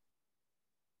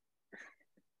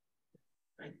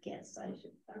 I guess I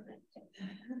should.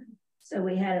 So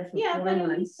we had it for Yeah, 4 but if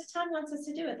months. the town wants us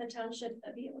to do it, the town should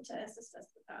be able to assist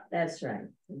us with that. That's right,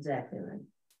 exactly right.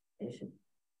 They should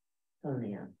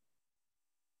pony up.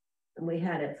 And we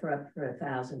had it for up for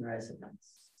 1,000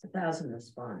 residents, 1,000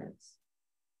 respondents.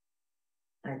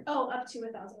 Up to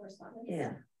 1,000 respondents.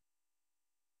 Yeah.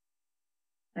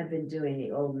 I've been doing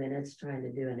the old minutes, trying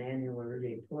to do an annual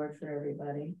report for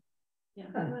everybody.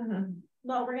 Yeah.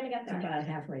 Well, we're gonna get there. About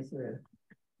halfway through.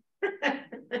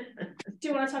 Do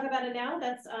you want to talk about it now?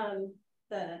 That's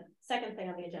the second thing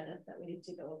on the agenda that we need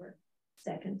to go over.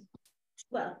 Second.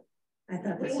 Well, I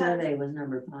thought the we survey was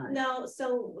number 5. no,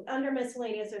 so under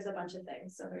miscellaneous, there's a bunch of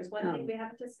things. So there's one Oh. thing we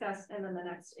haven't discussed, and then the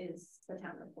next is the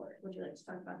town report. Would you like to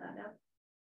talk about that now?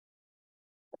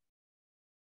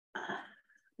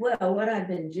 Well, what I've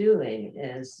been doing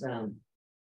is,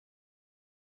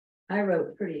 I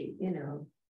wrote pretty,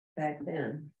 back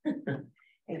then,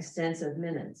 extensive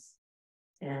minutes.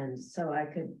 And so I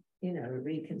could,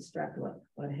 reconstruct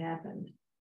what happened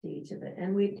to each of it.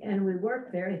 And we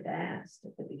worked very fast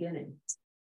at the beginning.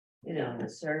 The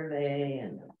survey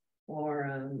and the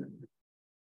forum,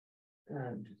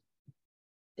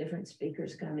 different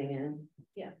speakers coming in.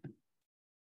 Yeah.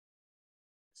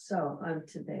 So I'm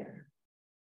to there.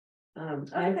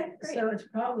 Okay, great. So it's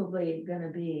probably going to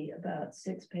be about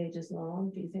 6 pages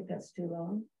long. Do you think that's too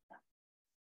long?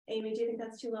 Amy, do you think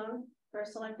that's too long for a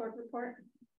select board report?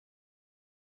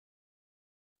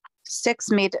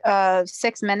 6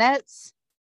 minutes?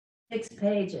 6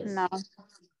 pages. No.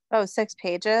 Oh, 6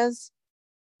 pages?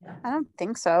 Yeah. I don't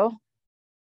think so.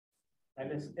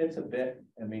 And it's a bit,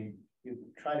 I mean, you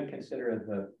try to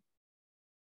consider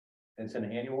it's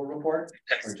an annual report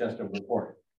or just a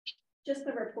report? Just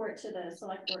the report to the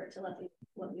select board to let you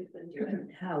what we've been doing.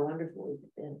 How wonderful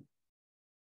we've been.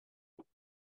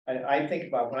 When I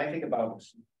think about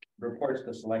reports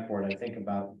to select board, I think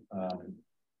about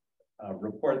a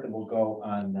report that will go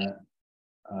on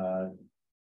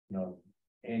the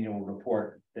annual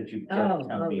report that you get at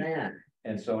town meeting. That.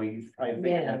 And so you probably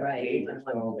think about right. page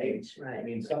or so. Right. I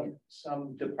mean,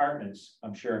 some departments,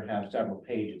 I'm sure, have several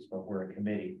pages, but we're a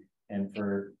committee. And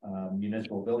for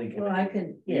municipal building Well, committee. I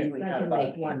can, yes, usually I have can about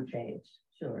make a 1 page,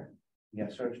 sure. Yeah,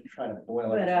 sort of try to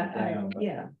boil it But down. But,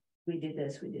 yeah, we did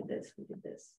this, we did this, we did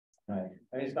this. right.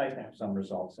 I mean, it's nice to have some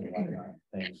results and whatnot,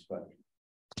 things, but.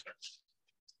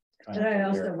 But I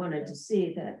also wanted to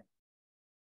see that,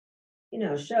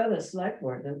 show the select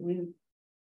board that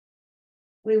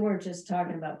we weren't just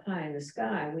talking about pie in the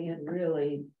sky. We had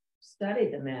really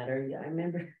studied the matter. I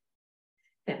remember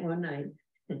at one night,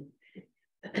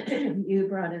 you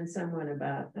brought in someone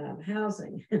about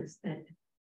housing.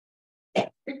 I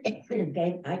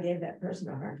gave that person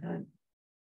a hard time.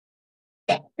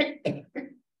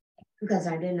 Because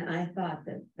I thought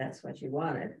that that's what you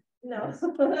wanted. No.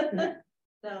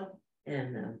 No.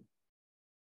 And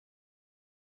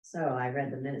so I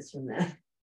read the minutes from that.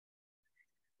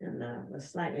 And was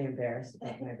slightly embarrassed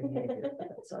about my behavior, but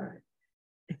that's all right.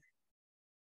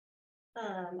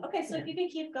 Okay, so if you can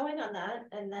keep going on that,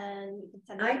 and then you can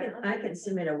send it around. I can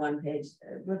submit a 1-page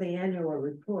with the annual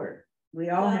report. We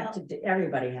all have to do,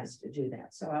 everybody has to do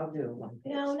that, so I'll do a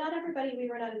 1-page. No, not everybody, we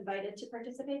were not invited to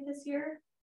participate this year.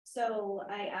 So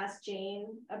I asked Jane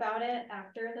about it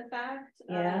after the fact.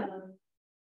 Yeah.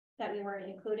 That we weren't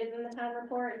included in the town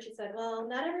report, and she said, well,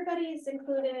 not everybody's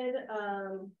included,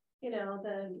 you know,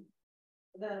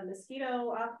 the mosquito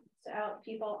opt-out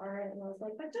people aren't, and I was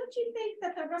like, but don't you think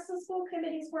that the Russell School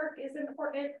Committee's work is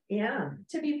important? Yeah.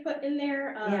 To be put in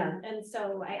there, Yeah. And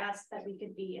so I asked that we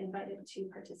could be invited to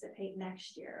participate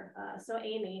next year. So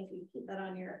Amy, if you keep that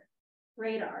on your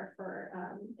radar for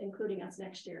including us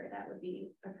next year, that would be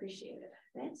appreciated.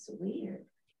 That's weird.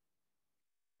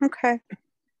 Okay.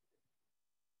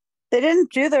 They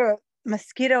didn't do the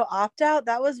mosquito opt-out.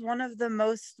 That was one of the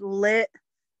most lit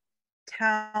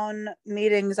town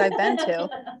meetings I've been to.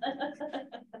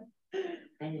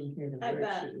 I didn't hear the I word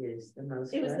bet. she used. The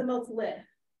most. It was the most lit.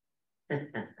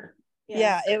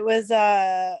 Yeah, it was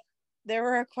there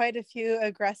were quite a few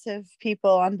aggressive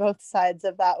people on both sides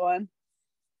of that one.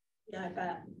 Yeah, I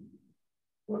bet.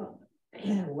 Well,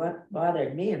 what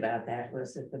bothered me about that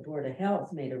was that the Board of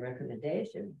Health made a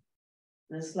recommendation.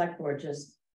 The select board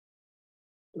just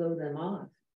blew them off.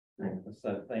 It's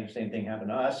the same thing happened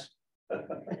to us.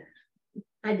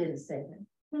 I didn't say that.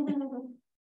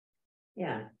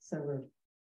 Yeah, so we're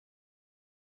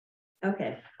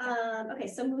okay. Okay,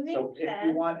 so moving So if you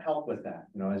then. want help with that,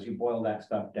 you know, as you boil that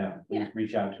stuff down, please Yeah.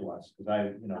 reach out to us, because I,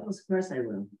 you know, Of course I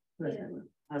will. Of course Yeah. I will.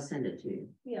 I'll send it to you.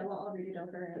 Yeah, well, I'll read it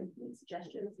over and make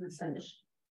suggestions and send it.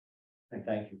 I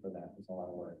thank you for that. It's a lot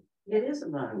of work. It is a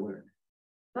lot of work.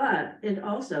 But it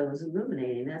also was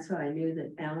illuminating. That's how I knew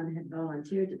that Alan had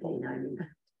volunteered to be 90.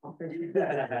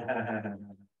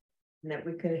 And that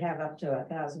we could have up to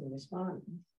 1,000 respondents.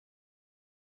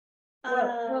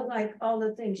 Well, like all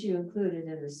the things you included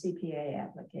in the CPA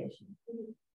application.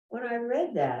 Mhm. When I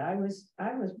read that, I was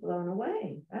blown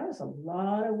away. That was a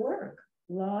lot of work,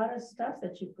 a lot of stuff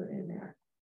that you put in there.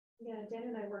 Yeah, Dan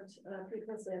and I worked pretty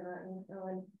closely on that, and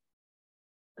Ellen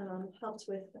helped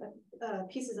with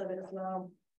pieces of it as well.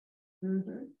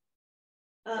 Mm-hmm.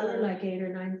 There were like 8 or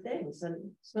 9 things,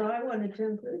 and so I wanted to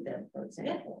include them, for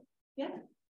example. Yeah.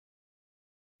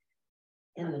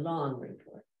 In the long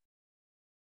report.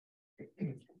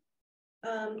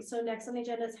 So next on the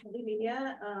agenda is Hadley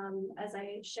Media. As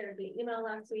I shared via email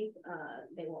last week,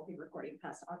 they won't be recording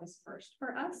past August 1st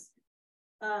for us.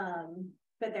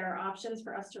 But there are options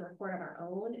for us to record on our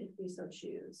own if we so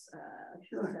choose.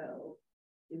 Sure. So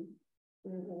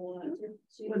Well,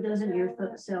 doesn't your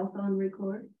cell phone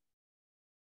record?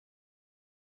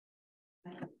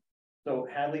 So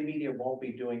Hadley Media won't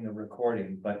be doing the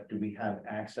recording, but do we have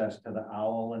access to the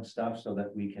OWL and stuff so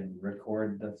that we can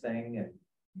record the thing? And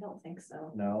I don't think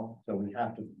so. no, so we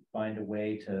have to find a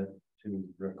way to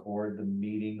record the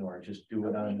meeting, or just do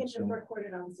it We on can just Zoom, record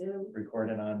it on Zoom. record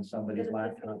it on somebody's It's gonna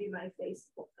laptop. be my face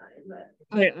full time, but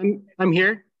Hi, I'm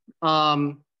here.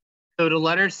 So the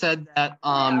letter said that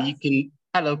you can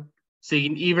so you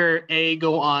can either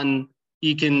go on,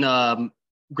 you can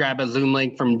grab a Zoom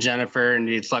link from Jennifer in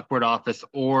the select board office,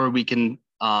 or we can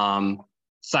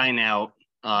sign out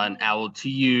an OWL to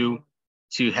you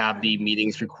to have the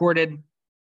meetings recorded.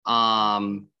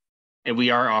 And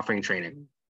we are offering training.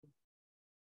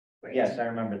 Yes, I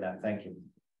remember that. Thank you.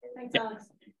 thanks, Alex.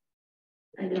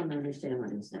 I don't understand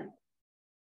what you said.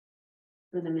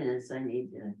 For the minutes, I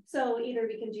need to. So either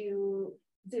we can do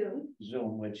Zoom,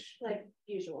 Zoom, which, like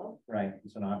usual. right,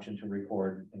 it's an option to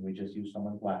record, and we just use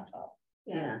someone's laptop.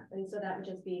 Yeah. And so that would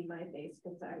just be my face,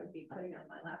 because I would be putting on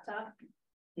my laptop.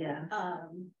 Yeah.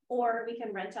 Or we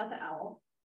can rent out the OWL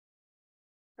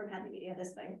from Hadley Media,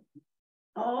 this thing.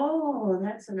 Oh,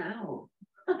 that's an owl.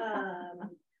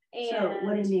 And So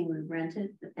what do you mean, we rent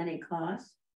it at any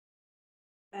cost?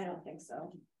 I don't think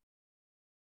so.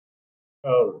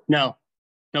 Oh. No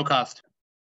cost.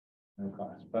 No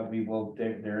cost, but we will,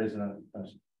 there is a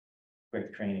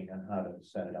quick training on how to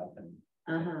set it up and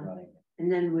running. And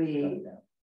then we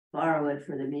borrow it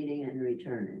for the meeting and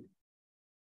return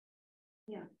it.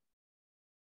 Yeah.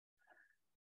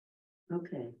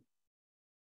 Okay.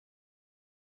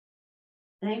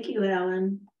 Thank you,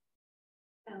 Ellen.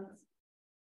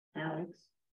 Alex.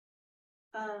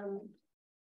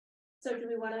 So do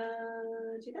we want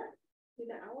to do that? Do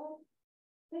the OWL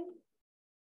thing?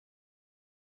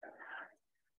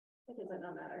 It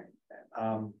doesn't matter.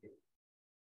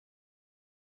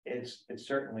 It's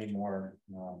certainly more,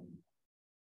 More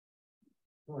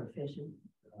efficient.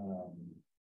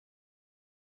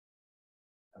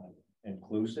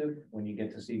 inclusive when you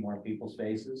get to see more people's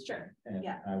faces. Sure, And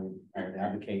yeah. I would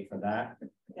advocate for that.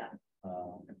 Yeah.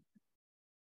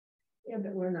 Yeah,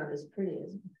 but we're not as pretty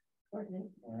as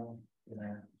Courtney. Well, you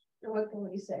know, What can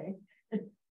we say? you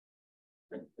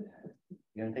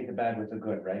gotta take the bad with the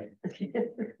good, right?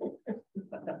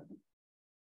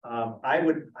 I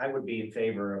would be in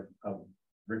favor of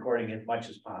recording as much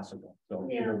as possible, so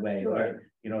either Yeah, way, sure. right?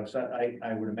 You know, so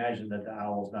I would imagine that the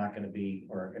Owl's not gonna be,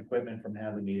 or equipment from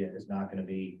Hadley Media is not gonna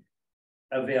be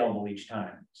available each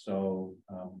time, so,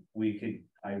 we could,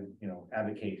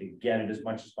 advocate to get it as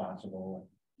much as possible.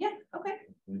 Yeah, okay.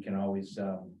 We can always,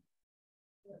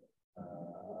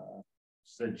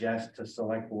 suggest to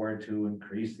select board to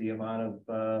increase the amount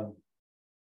of,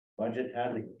 budget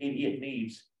Hadley Media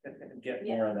needs and get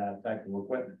more of that type of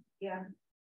equipment. Yeah,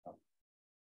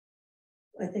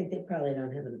 I think they probably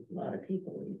don't have a lot of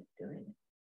people doing it.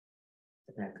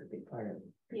 But that could be part of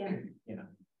it. yeah,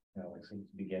 It seems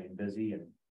to be getting busy,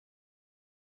 and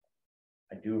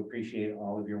I do appreciate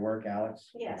all of your work,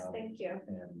 Alex. yes, thank you.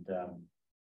 And,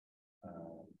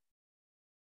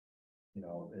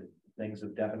 things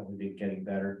have definitely been getting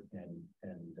better, and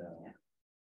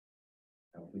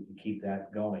if we can keep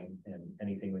that going, and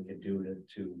anything we could do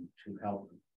to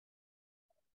help,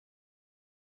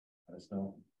 let us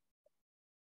know.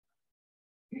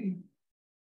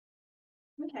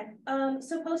 Okay,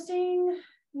 so posting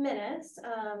minutes,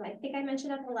 I think I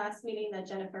mentioned at the last meeting that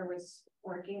Jennifer was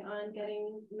working on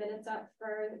getting minutes up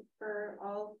for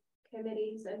all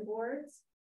committees and boards.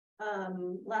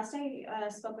 Last I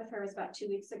spoke with her was about 2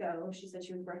 weeks ago. She said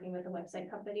she was working with a website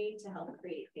company to help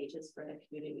create pages for the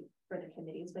community, for the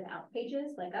committees without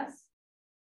pages like us.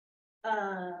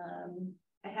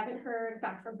 I haven't heard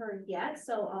back from her yet,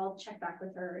 so I'll check back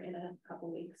with her in a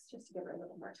couple weeks just to give her a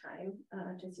little more time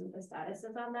to see what the status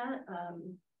is on that.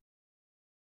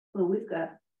 Well, we've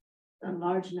got a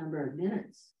large number of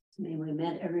minutes. I mean, we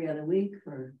met every other week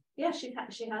Yeah, she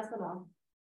has them all.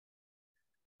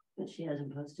 but she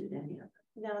hasn't posted any of them.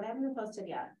 No, they haven't been posted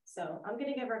yet, so I'm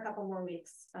gonna give her a couple more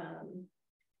weeks.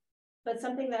 But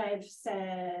something that I've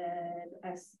said,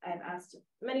 I've asked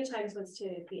many times was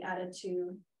to be added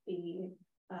to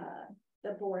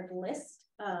the board list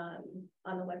on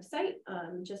the website,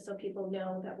 just so people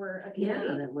know that we're a Yeah,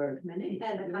 committee. that we're a committee.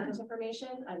 And the contact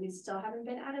information, we still haven't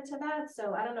been added to that,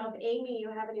 so I don't know if Amy, you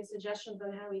have any suggestions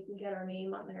on how we can get our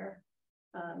name on there?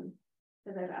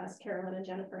 Because I've asked Carolyn and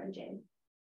Jennifer and Jane.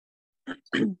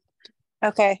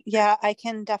 Okay, yeah, I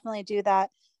can definitely do that.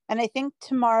 And I think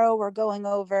tomorrow we're going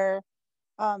over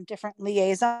different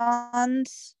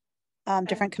liaisons,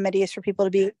 different committees for people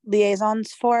to be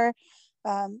liaisons for.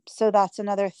 So that's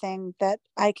another thing that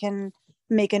I can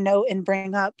make a note and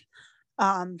bring up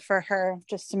for her,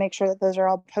 just to make sure that those are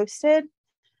all posted.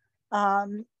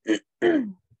 I'm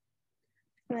going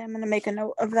to make a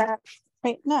note of that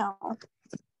right now.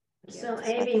 So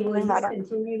Amy, will you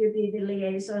continue to be the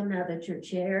liaison now that you're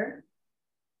chair?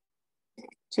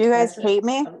 Do you guys hate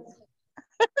me?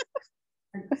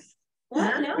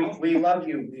 Well, no. We love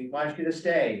you. We want you to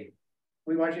stay.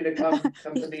 We want you to come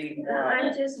to meeting more.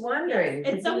 I'm just wondering.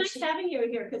 It's so nice having you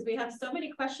here because we have so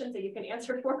many questions that you can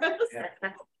answer for us. Yeah.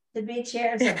 To be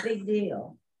chair is a big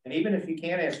deal. And even if you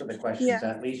can't answer the questions, Yeah.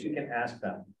 at least you can ask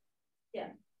them.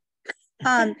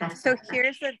 So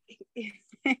here's the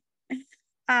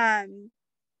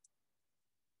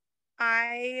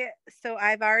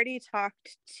I've already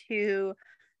talked to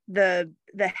the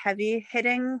heavy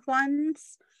hitting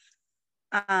ones,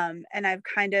 and I've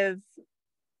kind of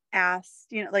asked,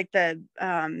 like the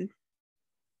I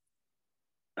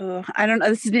don't know,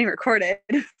 this is being recorded.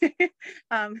 Yeah,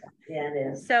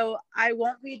 it is. So I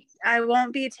won't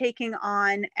be taking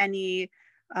on any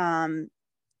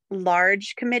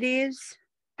large committees.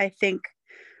 I think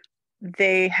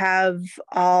we've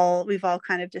all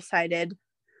kind of decided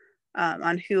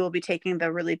on who will be taking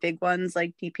the really big ones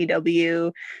like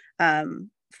DPW,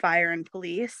 fire and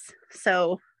police.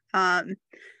 So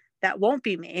that won't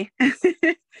be me.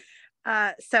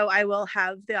 So I will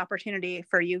have the opportunity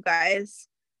for you guys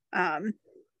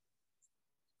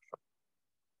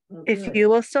if you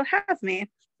will still have me.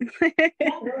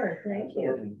 Sure, thank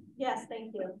you. Yes,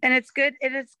 thank you. And it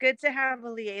is good to have a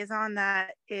liaison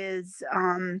that is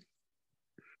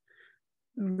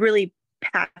really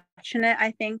passionate,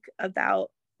 I think,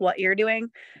 about what you're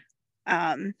doing.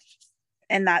 And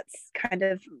that's kind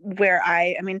of where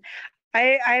I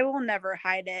will never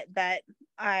hide it that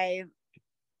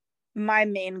my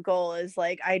main goal is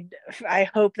like, I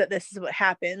hope that this is what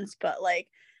happens, but like,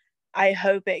 I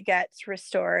hope it gets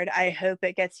restored. I hope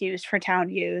it gets used for town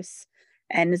use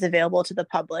and is available to the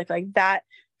public. Like that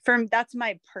that's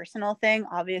my personal thing.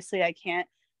 Obviously I can't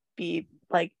be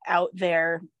like out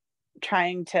there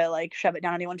trying to like shove it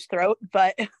down anyone's throat,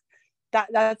 but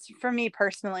that's for me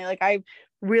personally. Like I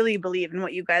really believe in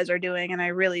what you guys are doing, and I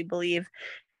really believe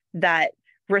that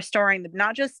restoring the,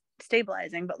 not just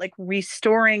stabilizing, but like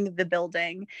restoring the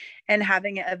building and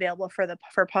having it available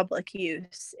for public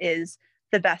use is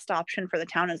the best option for the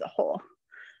town as a whole.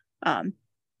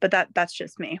 But that's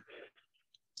just me.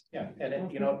 Yeah, and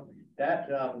it, that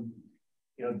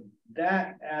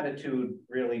that attitude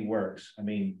really works. I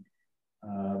mean,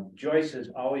 Joyce has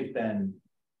always been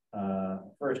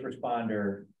first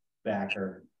responder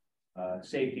backer,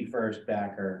 safety first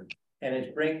backer, and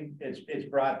it's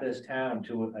brought this town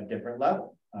to a different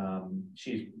level.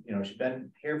 She's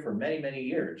been here for many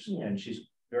years, and she's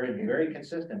very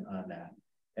consistent on that.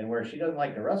 And where she doesn't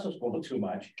like the Russell School too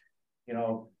much,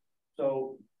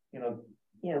 so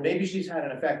maybe she's had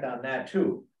an effect on that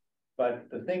too. But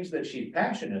the things that she's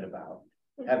passionate about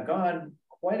have gone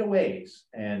quite a ways.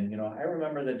 And I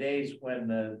remember the days when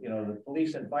the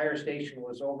police and fire station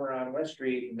was over on West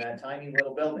Street in that tiny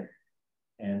little building,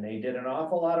 and they did an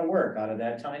awful lot of work out of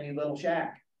that tiny little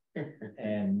shack.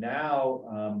 And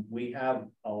now we have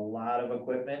a lot of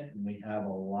equipment, and we have a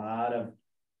lot of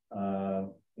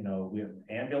we have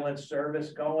ambulance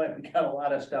service going. We got a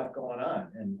lot of stuff going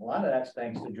on, and a lot of that's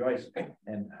thanks to Joyce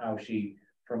and how she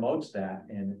promotes that,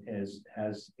 and has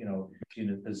she's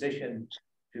in a position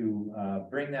to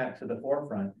bring that to the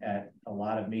forefront at a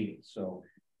lot of meetings. So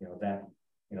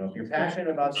if you're passionate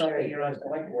about something, you're on a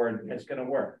select board, it's going to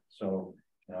work. So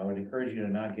I would encourage you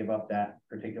to not give up that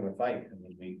particular fight. I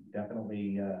mean, we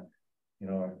definitely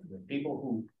the people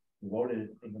who voted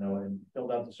and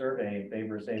filled out the survey in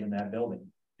favor of saving that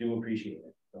building do appreciate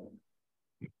it. So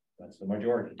that's the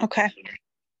majority. Okay.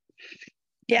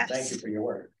 Yes. Thank you for your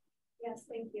work. Yes,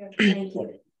 thank you. Thank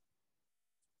you.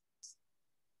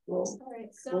 All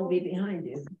right, so We'll be behind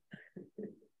you.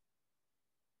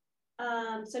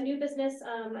 So new business,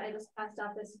 I just passed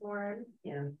out this form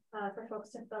for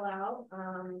folks to fill out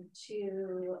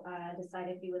to decide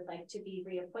if you would like to be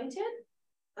reappointed.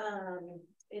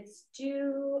 It's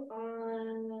due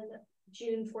on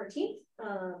June 14th.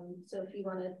 So if you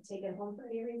want to take it home for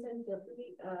any reason, feel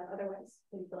free. Otherwise,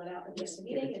 you can fill it out at the end of the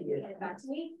meeting and get it back to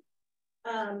me.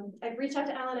 I've reached out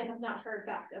to Alan. I have not heard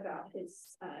back about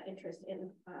his interest in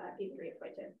being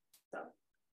reappointed. So,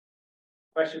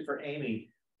 question for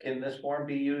Amy: can this form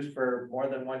be used for more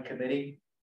than one committee?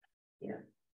 Yeah.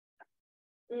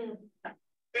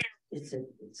 It's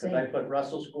because I put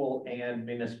Russell School and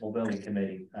Municipal Building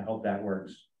Committee. I hope that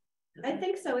works. I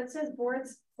think so. It says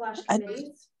boards /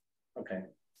 committees. Okay.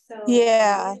 So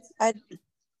yeah,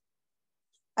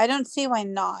 I don't see why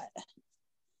not.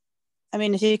 I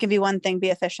mean, if you can be one thing, be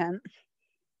efficient.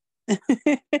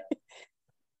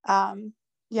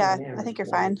 Yeah, I think you're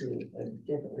fine. A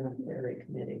different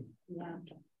committee. Yeah.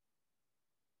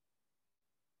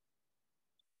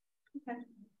 Okay.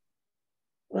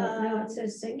 Well, no, it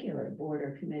says singular board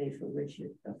or committee for which your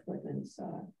appointment is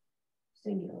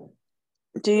singular.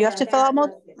 Do you have to fill out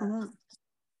multiple?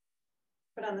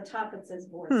 But on the top it says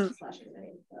board /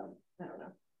 committee. So I don't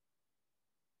know.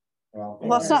 Well,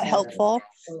 that's not helpful.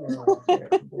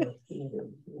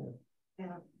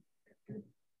 Yeah.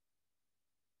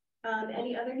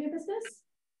 Any other new business?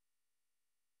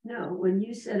 No, when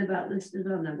you said about listed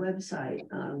on the website,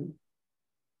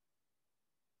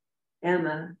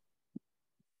 Emma,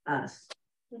 us,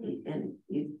 and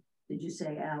did you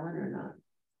say Alan or not?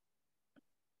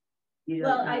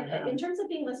 Well, in terms of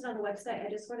being listed on the website, I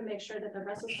just want to make sure that the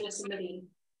Russell School Committee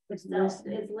itself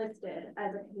is listed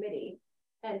as a committee,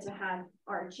 and to have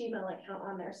our Gmail account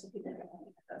on there so people can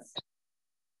contact us.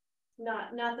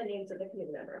 Not the names of the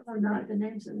committee members. Oh, not the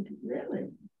names of them,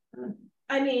 really? Huh.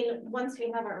 I mean, once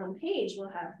we have our own page, we'll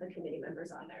have the committee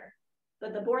members on there,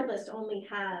 but the board list only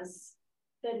has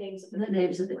the names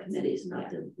of the committees, not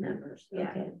the members. Yeah.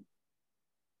 Okay.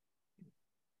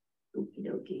 Okie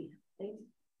dokie.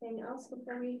 Anything else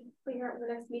before we figure out what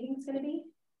the next meeting is going to be?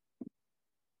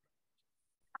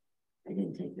 I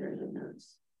didn't take very good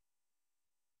notes.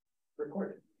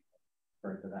 Recorded.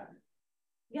 For that.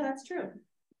 Yeah, that's true.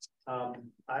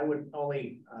 I would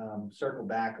only circle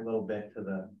back a little bit to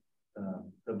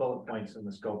the bullet points in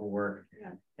the scope of work,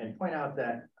 and point out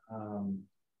that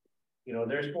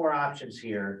there's 4 options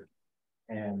here,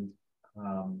 and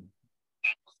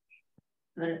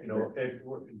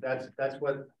that's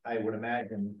what I would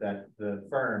imagine that the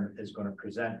firm is going to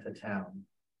present to town.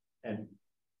 And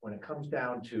when it comes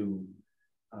down to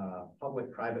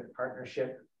public-private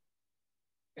partnership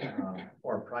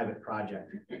or private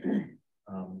project,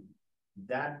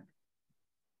 that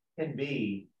can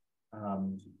be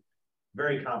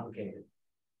very complicated.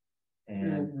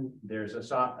 And there's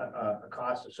a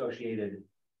cost associated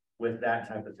with that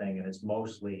type of thing, and it's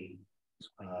mostly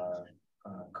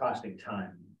costing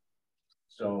time.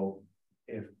 So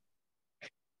if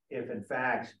in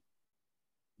fact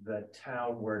the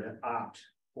town were to opt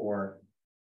for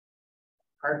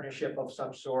partnership of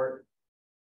some sort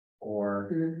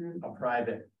or a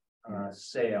private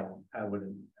sale, I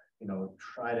would,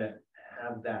 try to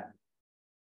have that,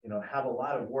 have a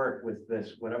lot of work with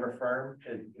this, whatever firm,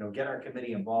 to, get our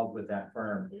committee involved with that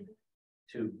firm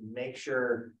to make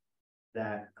sure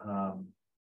that,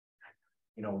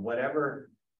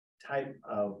 whatever type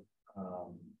of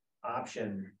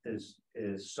option is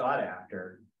sought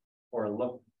after or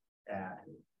looked at,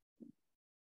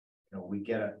 we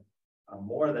get a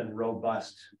more than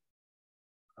robust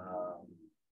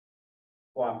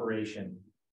cooperation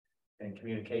and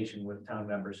communication with town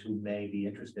members who may be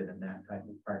interested in that type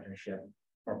of partnership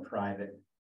or private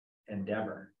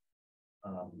endeavor.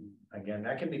 Again,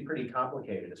 that can be pretty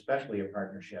complicated, especially a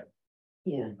partnership.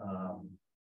 Yeah.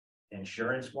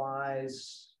 Insurance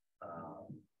wise,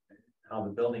 how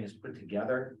the building is put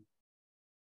together.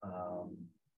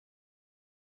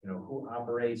 Who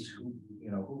operates,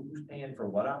 who's paying for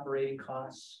what operating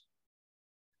costs?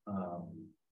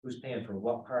 Who's paying for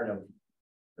what part of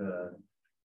the,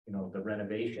 the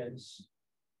renovations?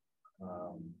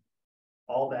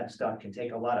 All that stuff can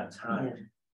take a lot of time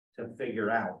to figure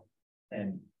out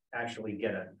and actually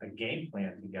get a game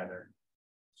plan together.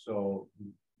 So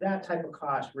that type of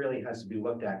cost really has to be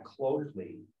looked at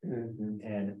closely.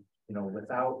 And,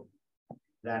 without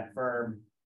that firm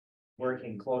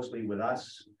working closely with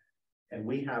us, and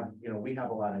we have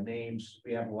a lot of names,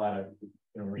 we have a lot of,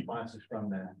 responses from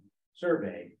that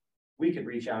survey. We could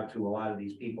reach out to a lot of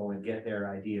these people and get their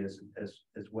ideas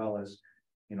as well as,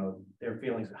 their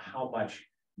feelings of how much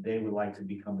they would like to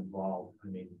become involved. I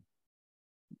mean,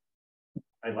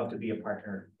 I'd love to be a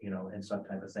partner, in some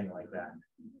type of thing like that.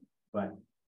 But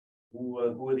who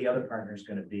are the other partners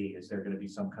going to be? Is there going to be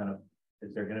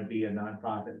is there going to be a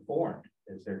nonprofit formed?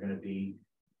 Is there going to be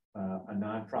a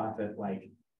nonprofit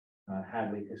like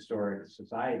Hadley Historic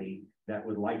Society that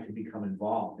would like to become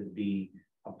involved and be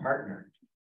a partner?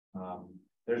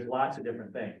 There's lots of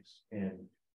different things and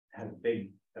have a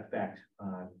big effect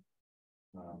on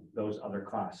those other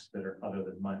costs that are other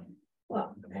than money.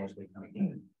 Well, mostly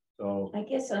coming. So I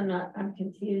guess I'm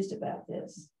confused about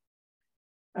this.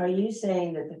 Are you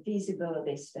saying that the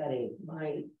feasibility study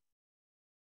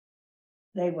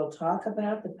they will talk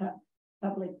about the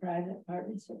public-private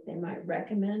partnership? They might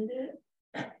recommend it?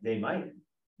 They might,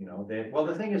 well,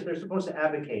 the thing is, they're supposed to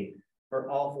advocate for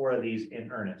all four of these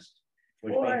in earnest.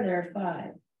 There are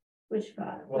five. Which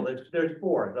five? Well, there's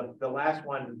four. The last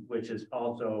one, which is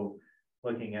also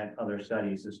looking at other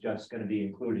studies, is just going to be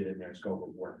included in their scope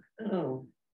of work. Oh.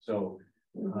 So,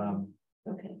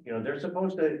 okay. They're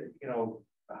supposed to,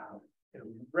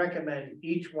 recommend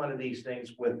each one of these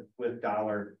things with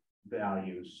dollar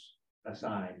values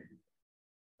assigned,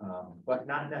 but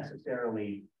not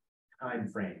necessarily time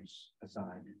frames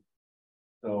assigned.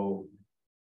 So,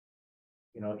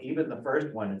 even the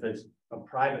first one, if it's a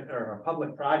private or a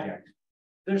public project,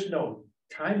 there's no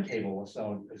timetable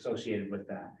associated with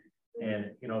that.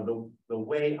 And, the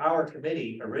way our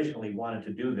committee originally wanted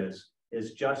to do this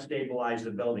is just stabilize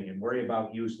the building and worry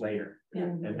about use later.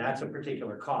 And that's a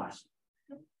particular cost.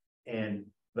 And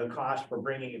the cost for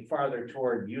bringing it farther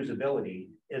toward usability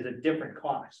is a different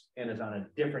cost and is on a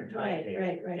different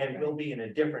timetable and will be in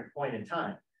a different point in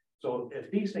time. So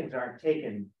if these things aren't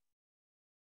taken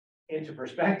into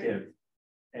perspective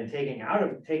and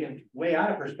taken way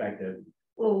out of perspective.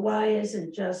 Well, why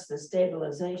isn't just the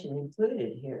stabilization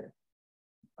included here?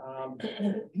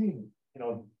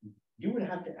 You would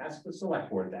have to ask the select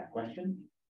board that question.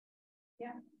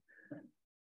 Yeah.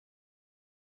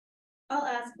 I'll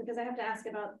ask because I have to ask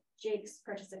about Jake's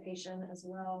participation as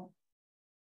well.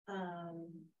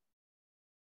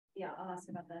 Yeah, I'll ask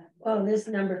about that. Well, this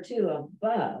number 2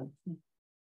 above,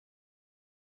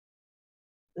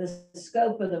 the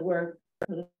scope of the work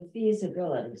for the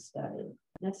feasibility study.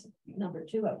 That's number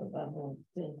 2 up above,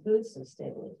 to include some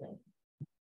stabilization.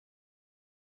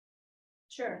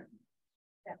 Sure.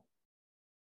 Yeah.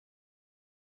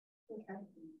 Okay.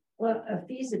 Well, a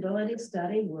feasibility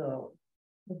study will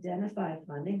identify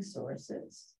funding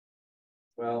sources.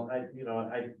 Well, I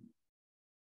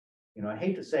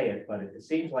hate to say it, but it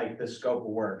seems like the scope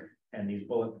of work and these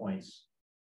bullet points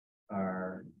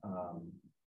are,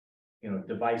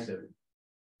 divisive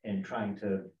in trying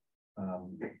to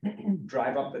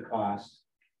drive up the cost,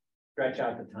 stretch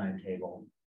out the timetable,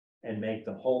 and make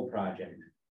the whole project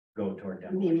go toward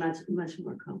It'd be demolition. much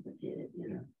more complicated, you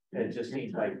know. It just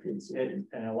seems like It's it,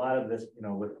 and a lot of this, you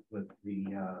know, with the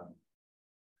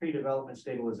pre-development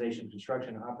stabilization,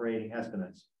 construction, operating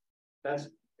estimates.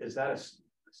 Is that a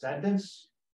sentence?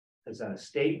 Is that a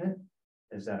statement?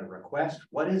 Is that a request?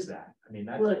 What is that? I mean,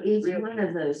 that's. Well, each really- one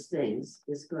of those things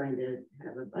is going to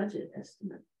have a budget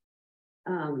estimate.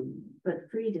 But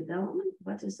pre-development,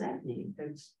 what does that mean?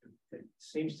 It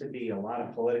seems to be a lot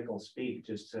of political speak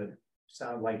just to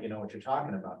sound like you know what you're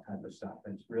talking about type of stuff.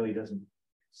 It really doesn't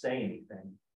say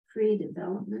anything.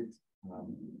 Pre-development?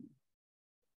 Um,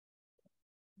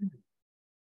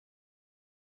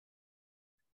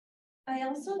 I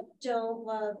also don't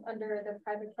love under the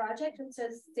private project, it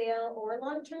says sale or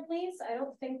long-term lease. I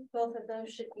don't think both of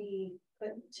those should be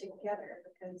put together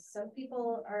because some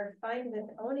people are fine with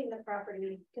owning the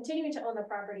property, continuing to own the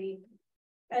property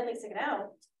and leasing it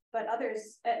out. But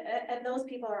others, and those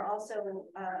people are also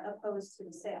opposed to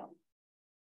the sale,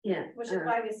 Yeah. which is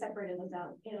why we separated those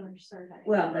out in our survey.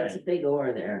 Well, that's a big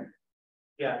or there.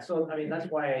 Yeah, so I mean, that's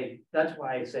why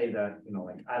I say that, you know,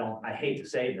 like, I hate to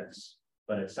say this,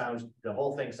 but it sounds, the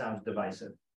whole thing sounds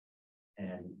divisive.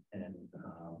 And,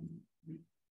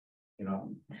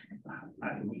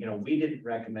 you know, we didn't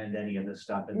recommend any of this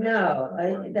stuff.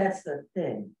 That's the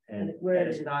thing. And Where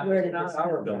it's did- not, where it's did not this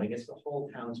our come building, from? it's the whole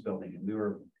town's building,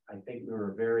 and I think we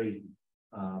were very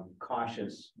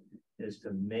cautious is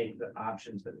to make the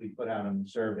options that we put out on the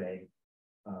survey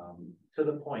to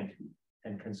the point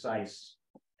and concise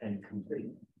and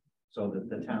complete, so that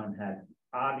the town had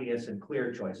obvious and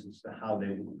clear choices to how they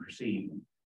would proceed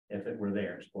if it were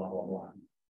theirs, blah, blah, blah.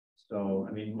 So,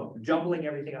 I mean, jumbling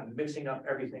everything up, mixing up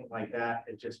everything like that,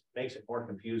 it just makes it more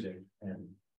confusing and.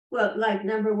 Well, like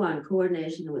number one,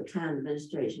 coordination with town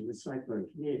administration, the select board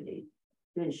community.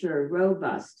 To ensure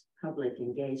robust public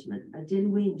engagement.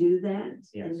 Didn't we do that in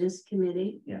Yes. this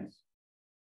committee? Yes.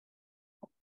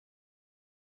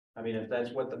 I mean, if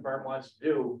that's what the firm wants to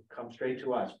do, come straight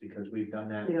to us because we've done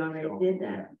that. We already So, did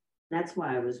that. That's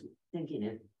why I was thinking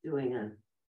of doing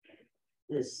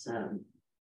this,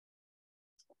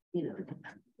 you know,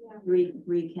 Yeah.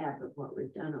 recap of what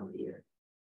we've done all year.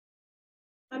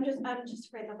 I'm just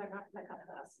afraid that they're not gonna come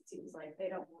to us. It seems like they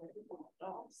don't want to be involved at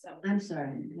all, so. I'm sorry.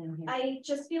 I didn't hear. I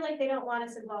just feel like they don't want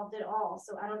us involved at all,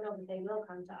 so I don't know that they will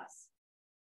come to us.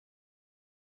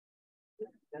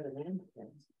 Go to them,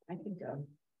 yes. I can go.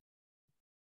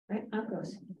 Right, I'll go.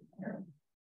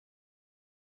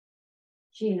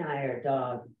 She and I are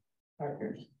dog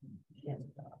partners. She has a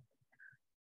dog.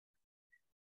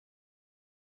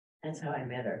 That's how I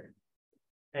met her.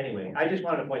 Anyway, I just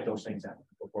wanted to point those things out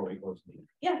before we close the meeting.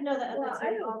 Yeah, no, that's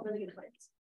I all really good points.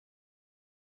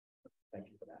 Thank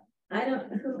you for that. I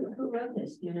don't, who wrote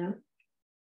this, you know?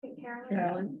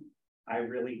 Carolyn? I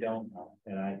really don't know,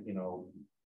 and I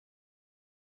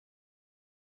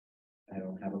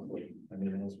don't have a clue. I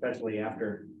mean, especially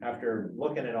after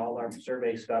looking at all our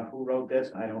survey stuff, who wrote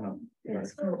this? I don't know.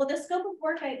 Yes. Well, the scope of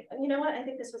work, you know what, I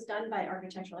think this was done by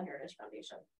Architectural Heritage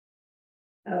Foundation.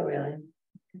 Oh, really?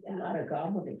 A lot of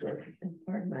gobbledygook,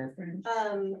 pardon my French.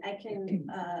 I can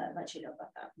let you know about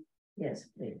that. Yes,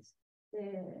 please.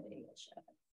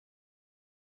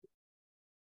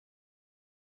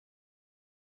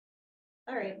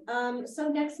 All right, so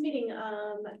next meeting,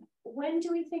 when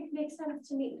do we think makes sense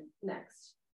to meet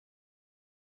next?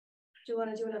 Do you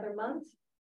want to do another month?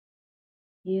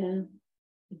 Yeah,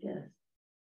 I guess.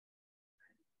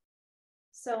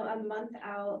 So a month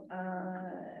out,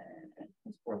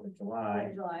 It's 4th of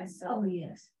July. July, so. Oh,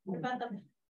 yes. What about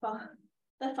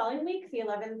the following week, the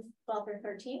 11th, 12th, or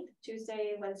 13th,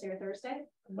 Tuesday, Wednesday, or Thursday?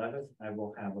 11th, I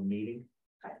will have a meeting.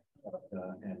 Okay.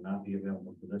 And not be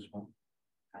available for this one.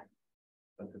 Okay.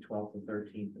 But the 12th and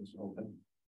 13th is open.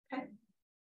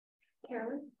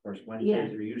 Carolyn? First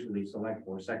Wednesdays are usually select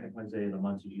board, second Wednesday of the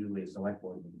month is usually a select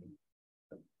board meeting.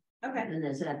 Okay, And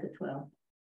is that the 12th?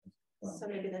 Well, so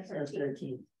maybe the So 13th.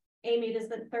 13th. Amy, does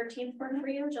the 13th work for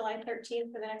you? July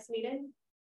 13th for the next meeting?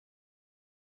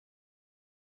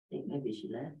 I think maybe she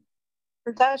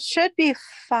left. That should be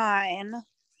fine.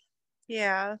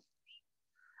 Yeah.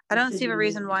 I We don't should see a be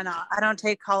reason meeting- why not. I don't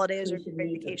take holidays we or should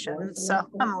meet before vacations, select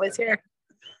so I'm board. always here.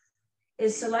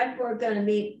 Is select board gonna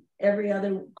meet every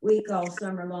other week all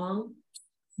summer long?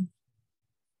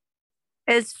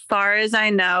 As far as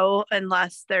I know,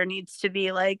 unless there needs to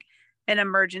be like an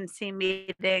emergency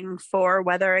meeting for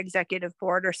whether executive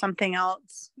board or something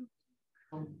else.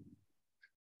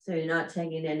 So you're not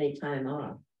taking any time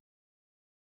off?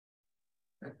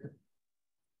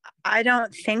 I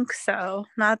don't think so.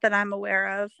 Not that I'm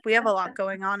aware of. We have a lot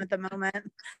going on at the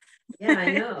moment. Yeah,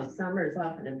 I know, summer is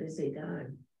often a busy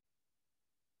time.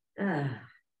 Ah,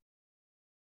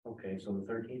 Okay, so the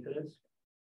 13th it is?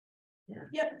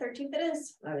 Yep, 13th it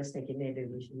is. I was thinking maybe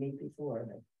we should meet before,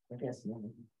 but I guess not.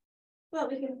 Well,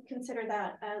 we can consider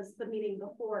that as the meeting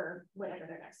before whatever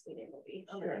their next meeting will be,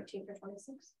 on the Sure. 19th or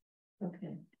 26th.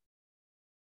 Okay.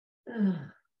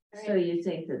 So you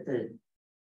think that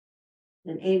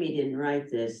and Amy didn't write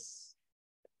this.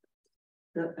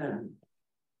 The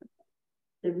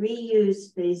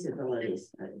reuse feasibility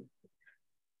study.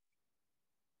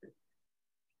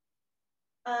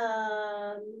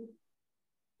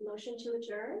 Motion to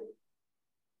adjourn,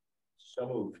 So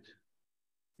moved.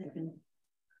 Second.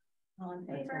 all in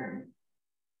favor?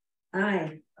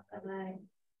 Aye. Bye-bye.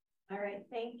 All right,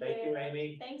 thank you. Thank you,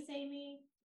 Amy. Thanks, Amy.